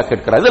என்று அல்லாஹ்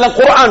கேட்கிறார். இதெல்லாம்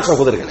குர்ஆன்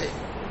சகோதரர்களே,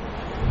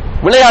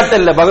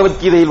 விளையாட்டல்ல,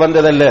 பகவத்கீதையில்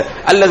வந்ததல்ல,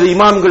 அல்லது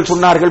இமாம்கள்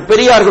சொன்னார்கள்,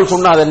 பெரியார்கள்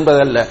சொன்னார்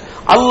என்பதல்ல.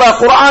 அல்லாஹ்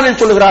குர்ஆனில்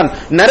சொல்கிறான்,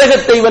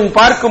 நரகத்தை இவன்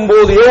பார்க்கும்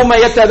போது யௌம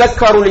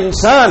யததக்கருல்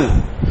இன்சான்,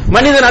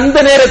 மனிதன் அந்த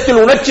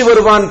நேரத்தில் உணர்ச்சி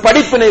வருவான்,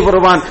 படிப்பினை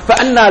வருவான்.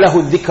 ஃபஅன்னா லஹு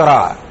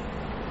ذிக்ரா,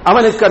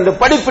 அவனுக்கு அந்த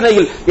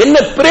படிப்பினையில் என்ன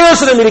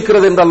பிரயோசனம்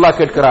இருக்கிறது என்று அல்லாஹ்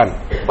கேட்கிறான்.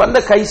 வந்த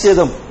கை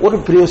சேதம் ஒரு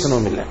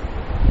பிரயோசனமும் இல்லை.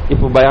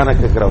 இப்ப பயான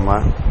கேட்கிறோமா,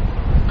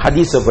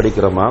 ஹதீஸ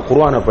படிக்கிறோமா,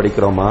 குர்ஆனை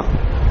படிக்கிறோமா,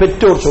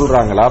 பெற்றோர்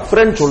சொல்றாங்களா,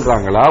 ஃப்ரெண்ட்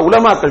சொல்றாங்களா,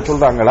 உலமாக்கள்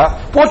சொல்றாங்களா,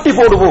 போட்டி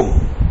போடுவோம்,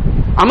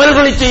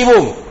 அமல்களை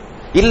செய்வோம்.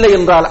 இல்லை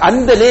என்றால்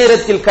அந்த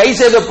நேரத்தில் கை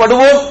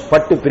சேதப்படுவோம்,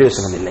 பட்டு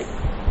பிரயோசனம் இல்லை.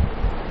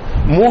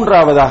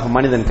 மூன்றாவதாக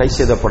மனிதன் கை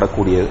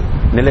சேதப்படக்கூடிய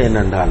நிலை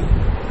என்னென்றால்,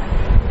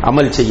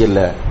 அமல் செய்யல,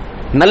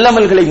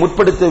 நல்லமல்களை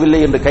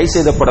முற்படுத்தவில்லை என்று கை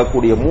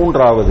செய்தப்படக்கூடிய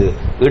மூன்றாவது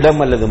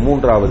இடம் அல்லது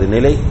மூன்றாவது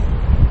நிலை,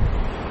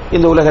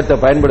 இந்த உலகத்தை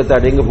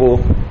பயன்படுத்தாது எங்க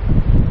போவோம்?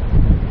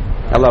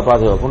 அல்லாஹ்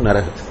பாதுகாக்கும்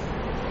நரகம்.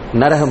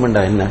 நரகம்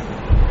என்றா என்ன?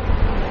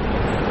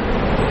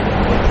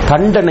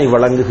 தண்டனை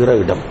வழங்குகிற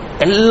இடம்.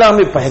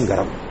 எல்லாமே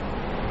பயங்கரம்.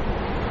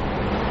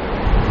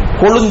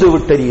 கொழுந்து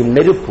விட்டெறியும்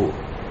நெருப்பு,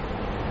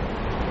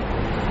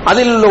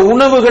 அதில் உள்ள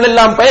உணவுகள்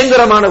எல்லாம்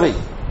பயங்கரமானவை.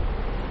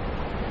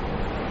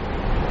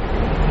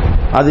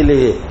 அதிலே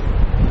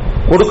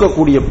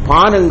கொடுக்கக்கூடிய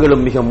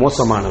பானங்களும் மிக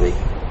மோசமானவை.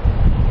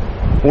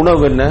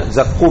 உணவு என்ன?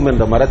 ஜக்கூம்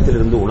என்ற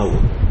மரத்திலிருந்து உணவு.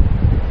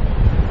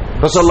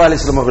 ரசூலுல்லாஹி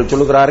அலைஹி வஸல்லம் அவர்கள்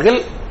சொல்கிறார்கள்,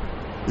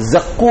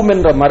 ஜக்கூம்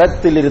என்ற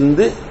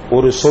மரத்திலிருந்து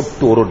ஒரு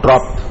சொட்டு, ஒரு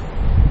டிராப்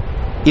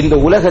இந்த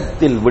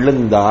உலகத்தில்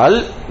விழுந்தால்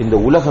இந்த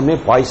உலகமே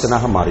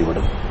பாய்சனாக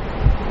மாறிவிடும்,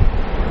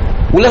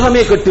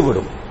 உலகமே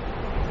கெட்டுவிடும்.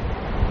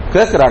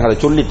 கேட்கிறாங்க, அதை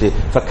சொல்லிட்டு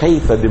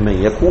ஃபகைஃப பிமன்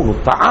யகூனு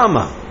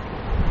தஆமா,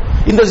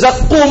 இந்த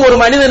ஜக்கூம் ஒரு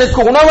மனிதனுக்கு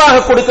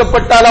உணவாக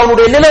கொடுக்கப்பட்டால்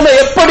அவனுடைய நிலைமை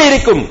எப்படி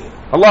இருக்கும்?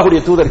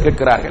 அல்லாஹ்வுடைய தூதர்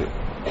கேட்கிறார்கள்.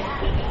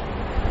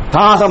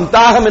 தாகம்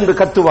தாகம் என்று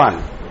கத்துவான்.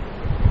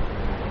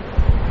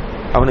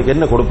 அவனுக்கு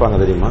என்ன கொடுப்பாங்க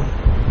தெரியுமா?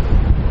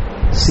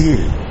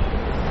 சீல்.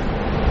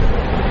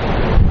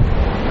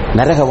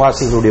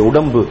 நரகவாசிகளுடைய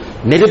உடம்பு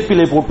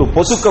நெருப்பிலே போட்டு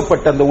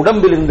பொசுக்கப்பட்ட அந்த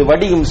உடம்பில் இருந்து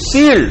வடியும்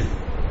சீல்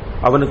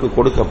அவனுக்கு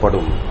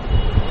கொடுக்கப்படும்.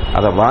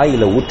 அதை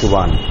வாயில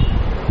ஊற்றுவான்.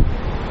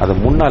 அது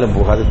முன்னாலும்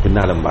போகாது,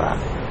 பின்னாலும்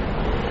வராது.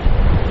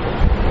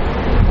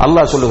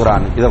 அல்லாஹ்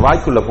சொல்லுகிறான், இதை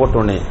வாய்க்குள்ள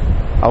போட்டோன்னே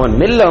அவன்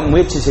மெல்ல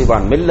முயற்சி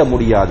செய்வான், மெல்ல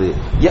முடியாது.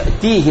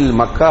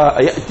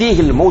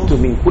 யஅதீஹில் மௌத்து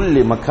மின்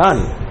குல்லி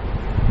மக்கான்,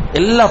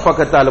 எல்லா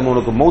பக்கத்தாலும்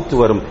அவனுக்கு மௌத்து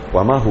வரும்.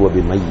 வமா ஹுவ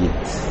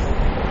பிமையித்,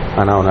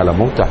 ஆனா அவனால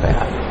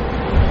மௌத்தாகாது.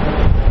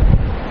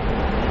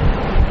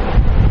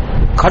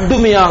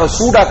 கடுமையாக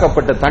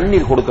சூடாக்கப்பட்ட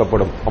தண்ணீர்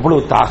கொடுக்கப்படும்.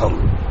 அவ்வளவு தாகம்.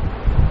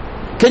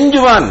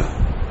 கெஞ்சுவான்,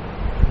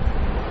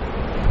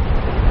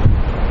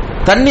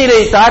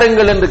 தண்ணீரை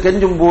தாருங்கள் என்று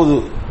கெஞ்சும் போது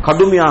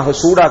கடுமையாக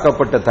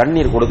சூடாக்கப்பட்ட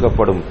தண்ணீர்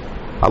கொடுக்கப்படும்.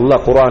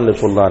 அல்லாஹ் குர்ஆன்ல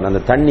சொல்றான், அந்த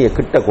தண்ணியை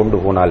கிட்ட கொண்டு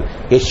போனால்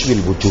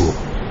யஷ்வில் வுஜூ,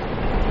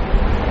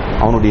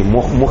 அவனுடைய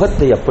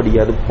முகத்தை அப்படியே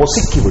அது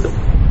பொசுக்கிவிடும்.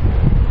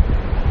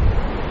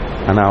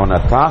 ஆனா அவன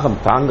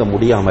தாகம் தாங்க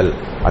முடியாமல்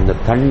அந்த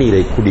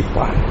தண்ணீரை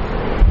குடிப்பான்.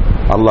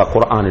 அல்லாஹ்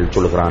குர்ஆனில்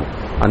சொல்கிறான்,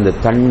 அந்த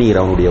தண்ணீர்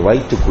அவனுடைய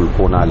வயிற்றுக்குள்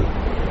போனால்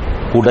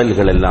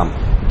குடல்கள் எல்லாம்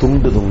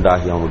துண்டு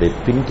துண்டாகி அவனுடைய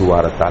பின்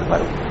துவாரத்தால்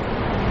வரும்.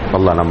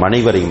 அல்லாஹ் நம்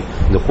அனைவரையும்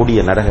இந்த கொடிய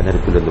நரக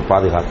நெருப்பிலிருந்து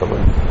பாதுகாக்க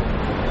வேண்டும்.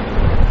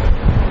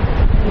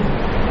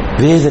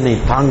 வேதனை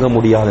தாங்க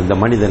முடியாத இந்த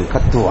மனிதன்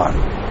கத்துவான்.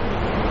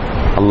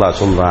 அல்லாஹ்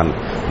சொல்றான்,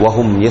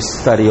 வஹும்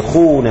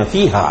யஸ்தரிஹூன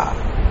ஃபீஹா,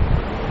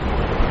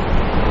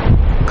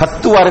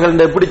 கத்துவார்கள்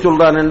என்று எப்படி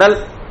சொல்றான் என்றால்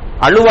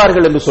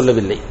அழுவார்கள் என்று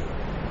சொல்லவில்லை.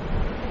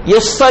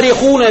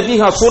 யஸ்தரிஹூன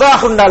ஃபீஹா,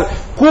 சுராஹ் என்றால்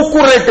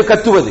கூக்குரலிட்டு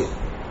கத்துவது.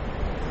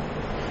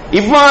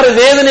 இவ்வாறு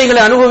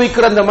வேதனைகளை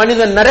அனுபவிக்கிற அந்த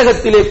மனிதன்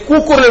நரகத்திலே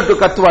கூக்குரலிட்டு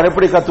கத்துவான்.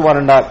 எப்படி கத்துவான்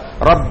என்றால்,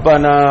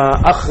 ரப்பனா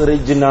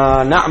அக்ரிஜ்னா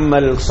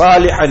நஅமல்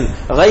சாலிஹன்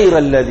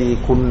கைரல்லதி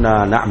குன்னா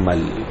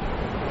நஅமல்,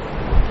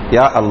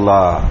 யா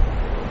அல்லாஹ்,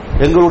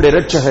 எங்களுடைய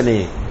இரட்சகனே,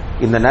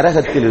 இந்த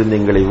நரகத்தில் இருந்து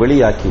எங்களை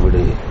வெளியாக்கி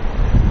விடு,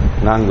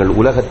 நாங்கள்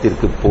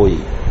உலகத்திற்கு போய்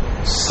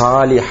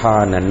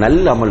சாலிஹான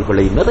நல்ல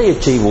அமல்களை நிறைய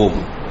செய்வோம்.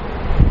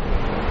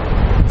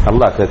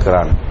 அல்லாஹ்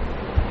கேட்கிறான்,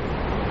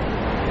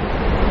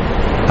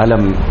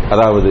 அலம்,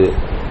 அதாவது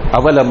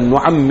அவலம்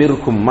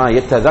நுஅம்மிர்கும் மா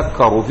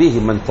யததக்கரு ஃபீஹி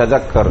மன்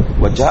ததக்கர்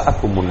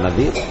வஜாஅகுமுன்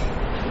நதீர்,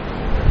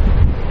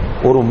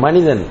 ஒரு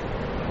மனிதன்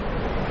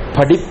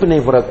படிப்பினை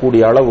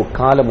பெறக்கூடிய அளவு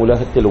காலம்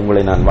உலகத்தில்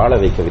உங்களை நான் வாழ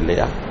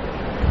வைக்கவில்லையா?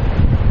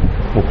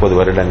 30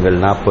 வருடங்கள்,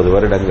 40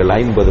 வருடங்கள்,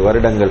 50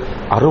 வருடங்கள்,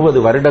 60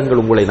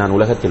 வருடங்கள் உங்களை நான்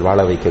உலகத்தில் வாழ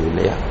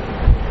வைக்கவில்லையா?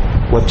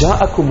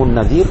 வஜாஅகுமுன்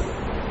நதீர்,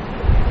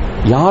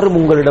 யாரும்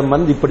உங்களிடம்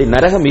வந்து இப்படி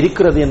நரகம்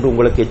இருக்கிறது என்று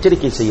உங்களுக்கு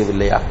எச்சரிக்கை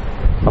செய்யவில்லையா?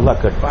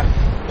 அல்லாஹ் கேட்பார்.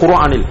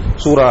 குர்ஆனில்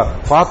சூரா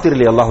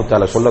ஃபாத்திரில் அல்லாஹ்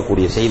தஆலா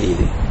சொல்லக்கூடிய செய்தி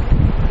இது.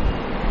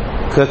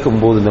 கேட்கும்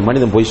போது இந்த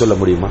மனிதன் பொய் சொல்ல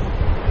முடியுமா?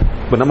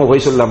 இப்ப நம்ம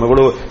போய் சொல்லலாம்,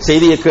 இவ்வளவு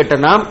செய்தியை கேட்ட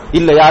நாம்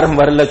இல்ல யாரும்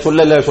வரல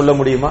சொல்ல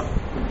முடியுமா?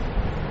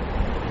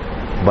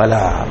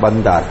 பலா,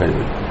 வந்தார்கள்.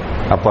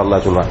 அப்ப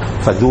அல்லாஹ் சொல்றான்,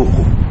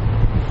 ஃபதூகு,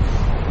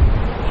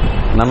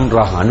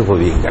 நன்றாக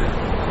அனுபவியுங்கள்,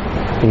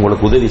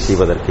 உங்களுக்கு உதவி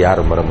செய்வதற்கு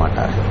யாரும் வர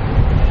மாட்டார்கள்.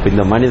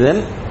 இந்த மனிதன்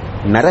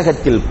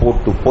நரகத்தில்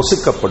போட்டு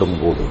பொசுக்கப்படும்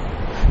போது,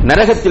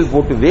 நரகத்தில்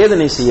போட்டு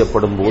வேதனை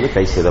செய்யப்படும் போது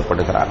கை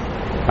செய்யப்படுகிறார்.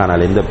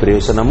 ஆனால் எந்த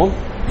பிரயோசனமும்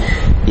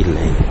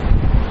இல்லை.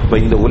 இப்ப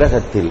இந்த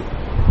உலகத்தில்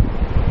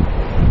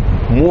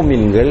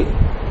மூமின்கள்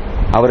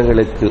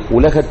அவர்களுக்கு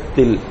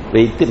உலகத்தில்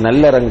வைத்து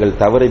நல்லறங்கள்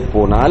தவறி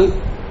போனால்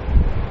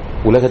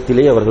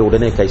உலகத்திலே அவர்கள்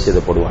உடனே கை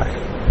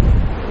செய்யப்படுவார்கள்.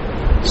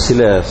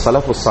 சில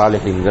சலஃபு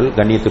சாலிஹீன்கள்,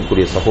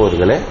 கண்ணியத்திற்குரிய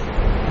சகோதரர்களே,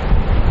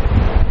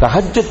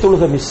 தஹஜ்ஜத்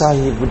தொழுகை மிஸ்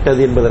ஆகி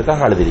விட்டது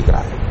என்பதற்காக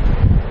அழுதிருக்கிறார்கள்.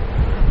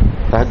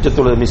 தஹஜ்ஜத்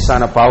தொழுகை மிஸ்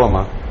ஆன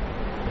பாவமா?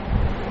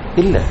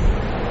 இல்ல,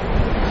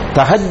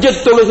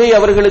 தஹஜ்ஜத் தொழுகை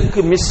அவர்களுக்கு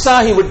மிஸ்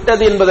ஆகி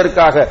விட்டது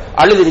என்பதற்காக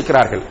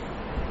அழுதிருக்கிறார்கள்.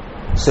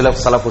 சில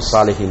சலஃபு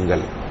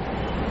சாலிஹீன்கள்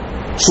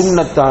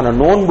சுன்னத்தான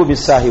நோன்பு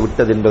மிஸ் ஆகி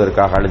விட்டது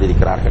என்பதற்காக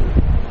அழுதிருக்கிறார்கள்.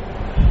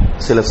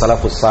 சில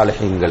சலஃபு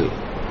சாலிஹீன்கள்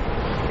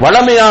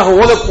வளமையாக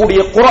ஓதக்கூடிய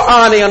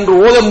குர்ஆனை அன்று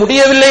ஓத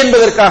முடியவில்லை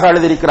என்பதற்காக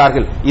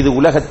அழுதிருக்கிறார்கள். இது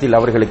உலகத்தில்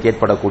அவர்களுக்கு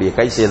ஏற்படக்கூடிய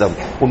கை சேதம்.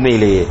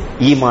 உண்மையிலேயே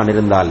ஈமான்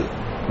இருந்தால்,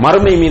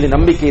 மறுமை மீது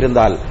நம்பிக்கை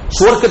இருந்தால்,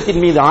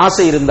 சுவர்க்கத்தின் மீது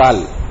ஆசை இருந்தால்,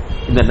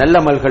 இந்த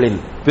நல்லமல்களின்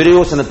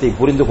பிரயோசனத்தை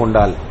புரிந்து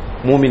கொண்டால்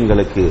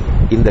மூமின்களுக்கு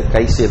இந்த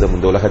கை சேதம்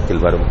இந்த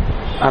உலகத்தில் வரும்.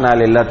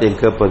 ஆனால் எல்லாத்தையும்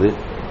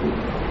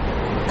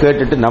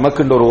கேட்டுட்டு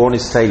நமக்குன்ற ஒரு ஓன்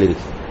ஸ்டைல்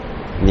இருக்கு.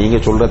 நீங்க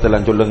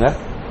சொல்றதெல்லாம் சொல்லுங்க,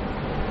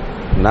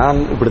 நான்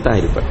இப்படித்தான்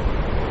இருப்பேன்.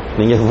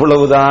 நீங்க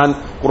இவ்வளவுதான்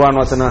குர்ஆன்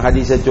வசனம்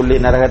ஹதீஸை சொல்லி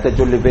நரகத்தை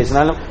சொல்லி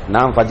பேசினாலும்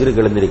நான்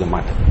ஃபஜ்ருக்கு எழுந்திருக்க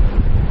மாட்டேன்,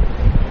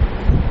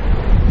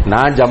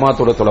 நான்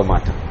ஜமாத்தோட தொழ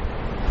மாட்டேன்,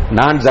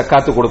 நான்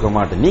ஜக்காத்து கொடுக்க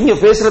மாட்டேன். நீங்க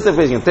பேசுறத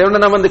பேசுங்க,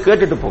 தேவை நான் வந்து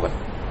கேட்டுட்டு போவேன்.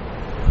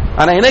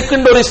 ஆனா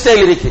எனக்குன்ற ஒரு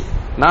ஸ்டைல் இருக்கு.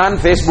 நான்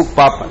ஃபேஸ்புக்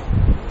பார்ப்பேன்,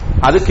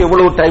 அதுக்கு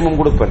எவ்வளவு டைமும்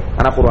கொடுப்பேன்,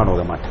 ஆனா குர்ஆன்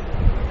ஓத மாட்டேன்.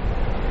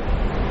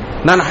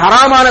 நான்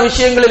ஹராமான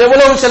விஷயங்களில்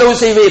எவ்வளவு செலவு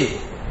செய்வேன்,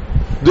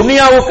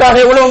 துனியாவுக்காக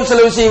எவ்வளவு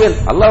செலவு செய்வேன்,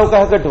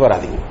 அல்லாஹ்வுக்காக கேட்டு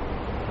வராதீங்க.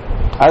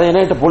 அது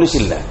என்கிட்ட போலீஸ்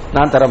இல்ல,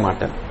 நான் தர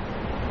மாட்டேன்.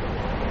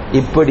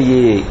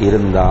 இப்படியே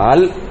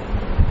இருந்தால்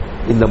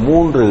இந்த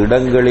 3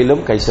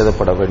 இடங்களிலும் கை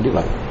செய்யப்பட வேண்டி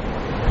வரும்.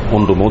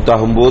 ஒன்று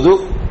மௌத்தாகும் போது,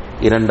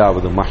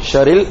 இரண்டாவது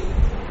மஹ்ஷரில்,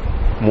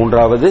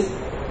 மூன்றாவது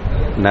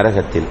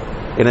நரகத்தில்.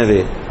 எனவே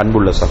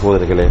அன்புள்ள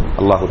சகோதரர்களே,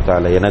 அல்லாஹு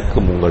தஆலா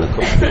எனக்கும்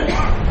உங்களுக்கும்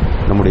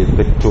நம்முடைய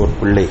பெற்றோர்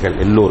பிள்ளைகள்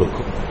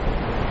எல்லோருக்கும்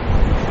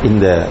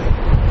இந்த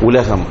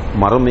உலகம்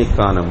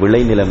மறுமைக்கான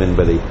விளைநிலம்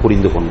என்பதை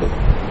புரிந்து கொண்டு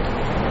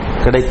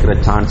கிடைக்கிற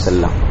சான்ஸ்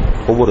எல்லாம்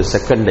ஒவ்வொரு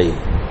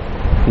செகண்டையும்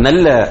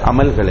நல்ல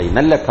அமல்களை,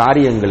 நல்ல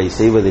காரியங்களை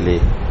செய்வதிலே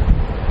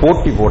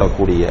போட்டி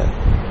போடக்கூடிய,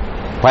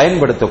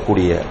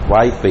 பயன்படுத்தக்கூடிய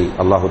வாய்ப்பை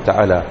அல்லாஹு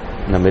தஆலா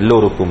நம்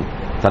எல்லோருக்கும்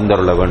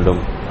தந்தருள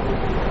வேண்டும்.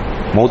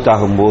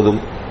 மௌத்தாகும் போதும்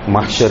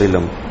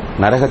மஹ்ஷரிலும்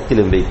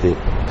நரகத்திலும் வைத்து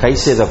கை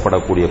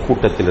சேதப்படக்கூடிய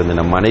கூட்டத்திலிருந்து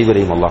நம்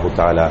அனைவரையும் அல்லாஹு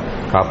தஆலா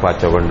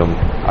காப்பாற்ற வேண்டும்.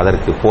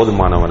 அதற்கு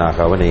போதுமானவனாக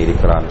அவனே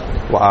இருக்கிறான்.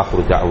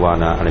 வஆஹிரு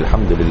தஅவானா அனில்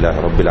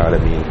ஹம்துலில்லாஹி ரப்பில்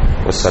ஆலமீன்.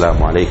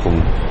 வஸ்ஸலாமு அலைக்கும்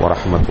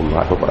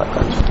வரஹ்மத்துல்லாஹி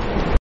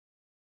வபரகாத்துஹு.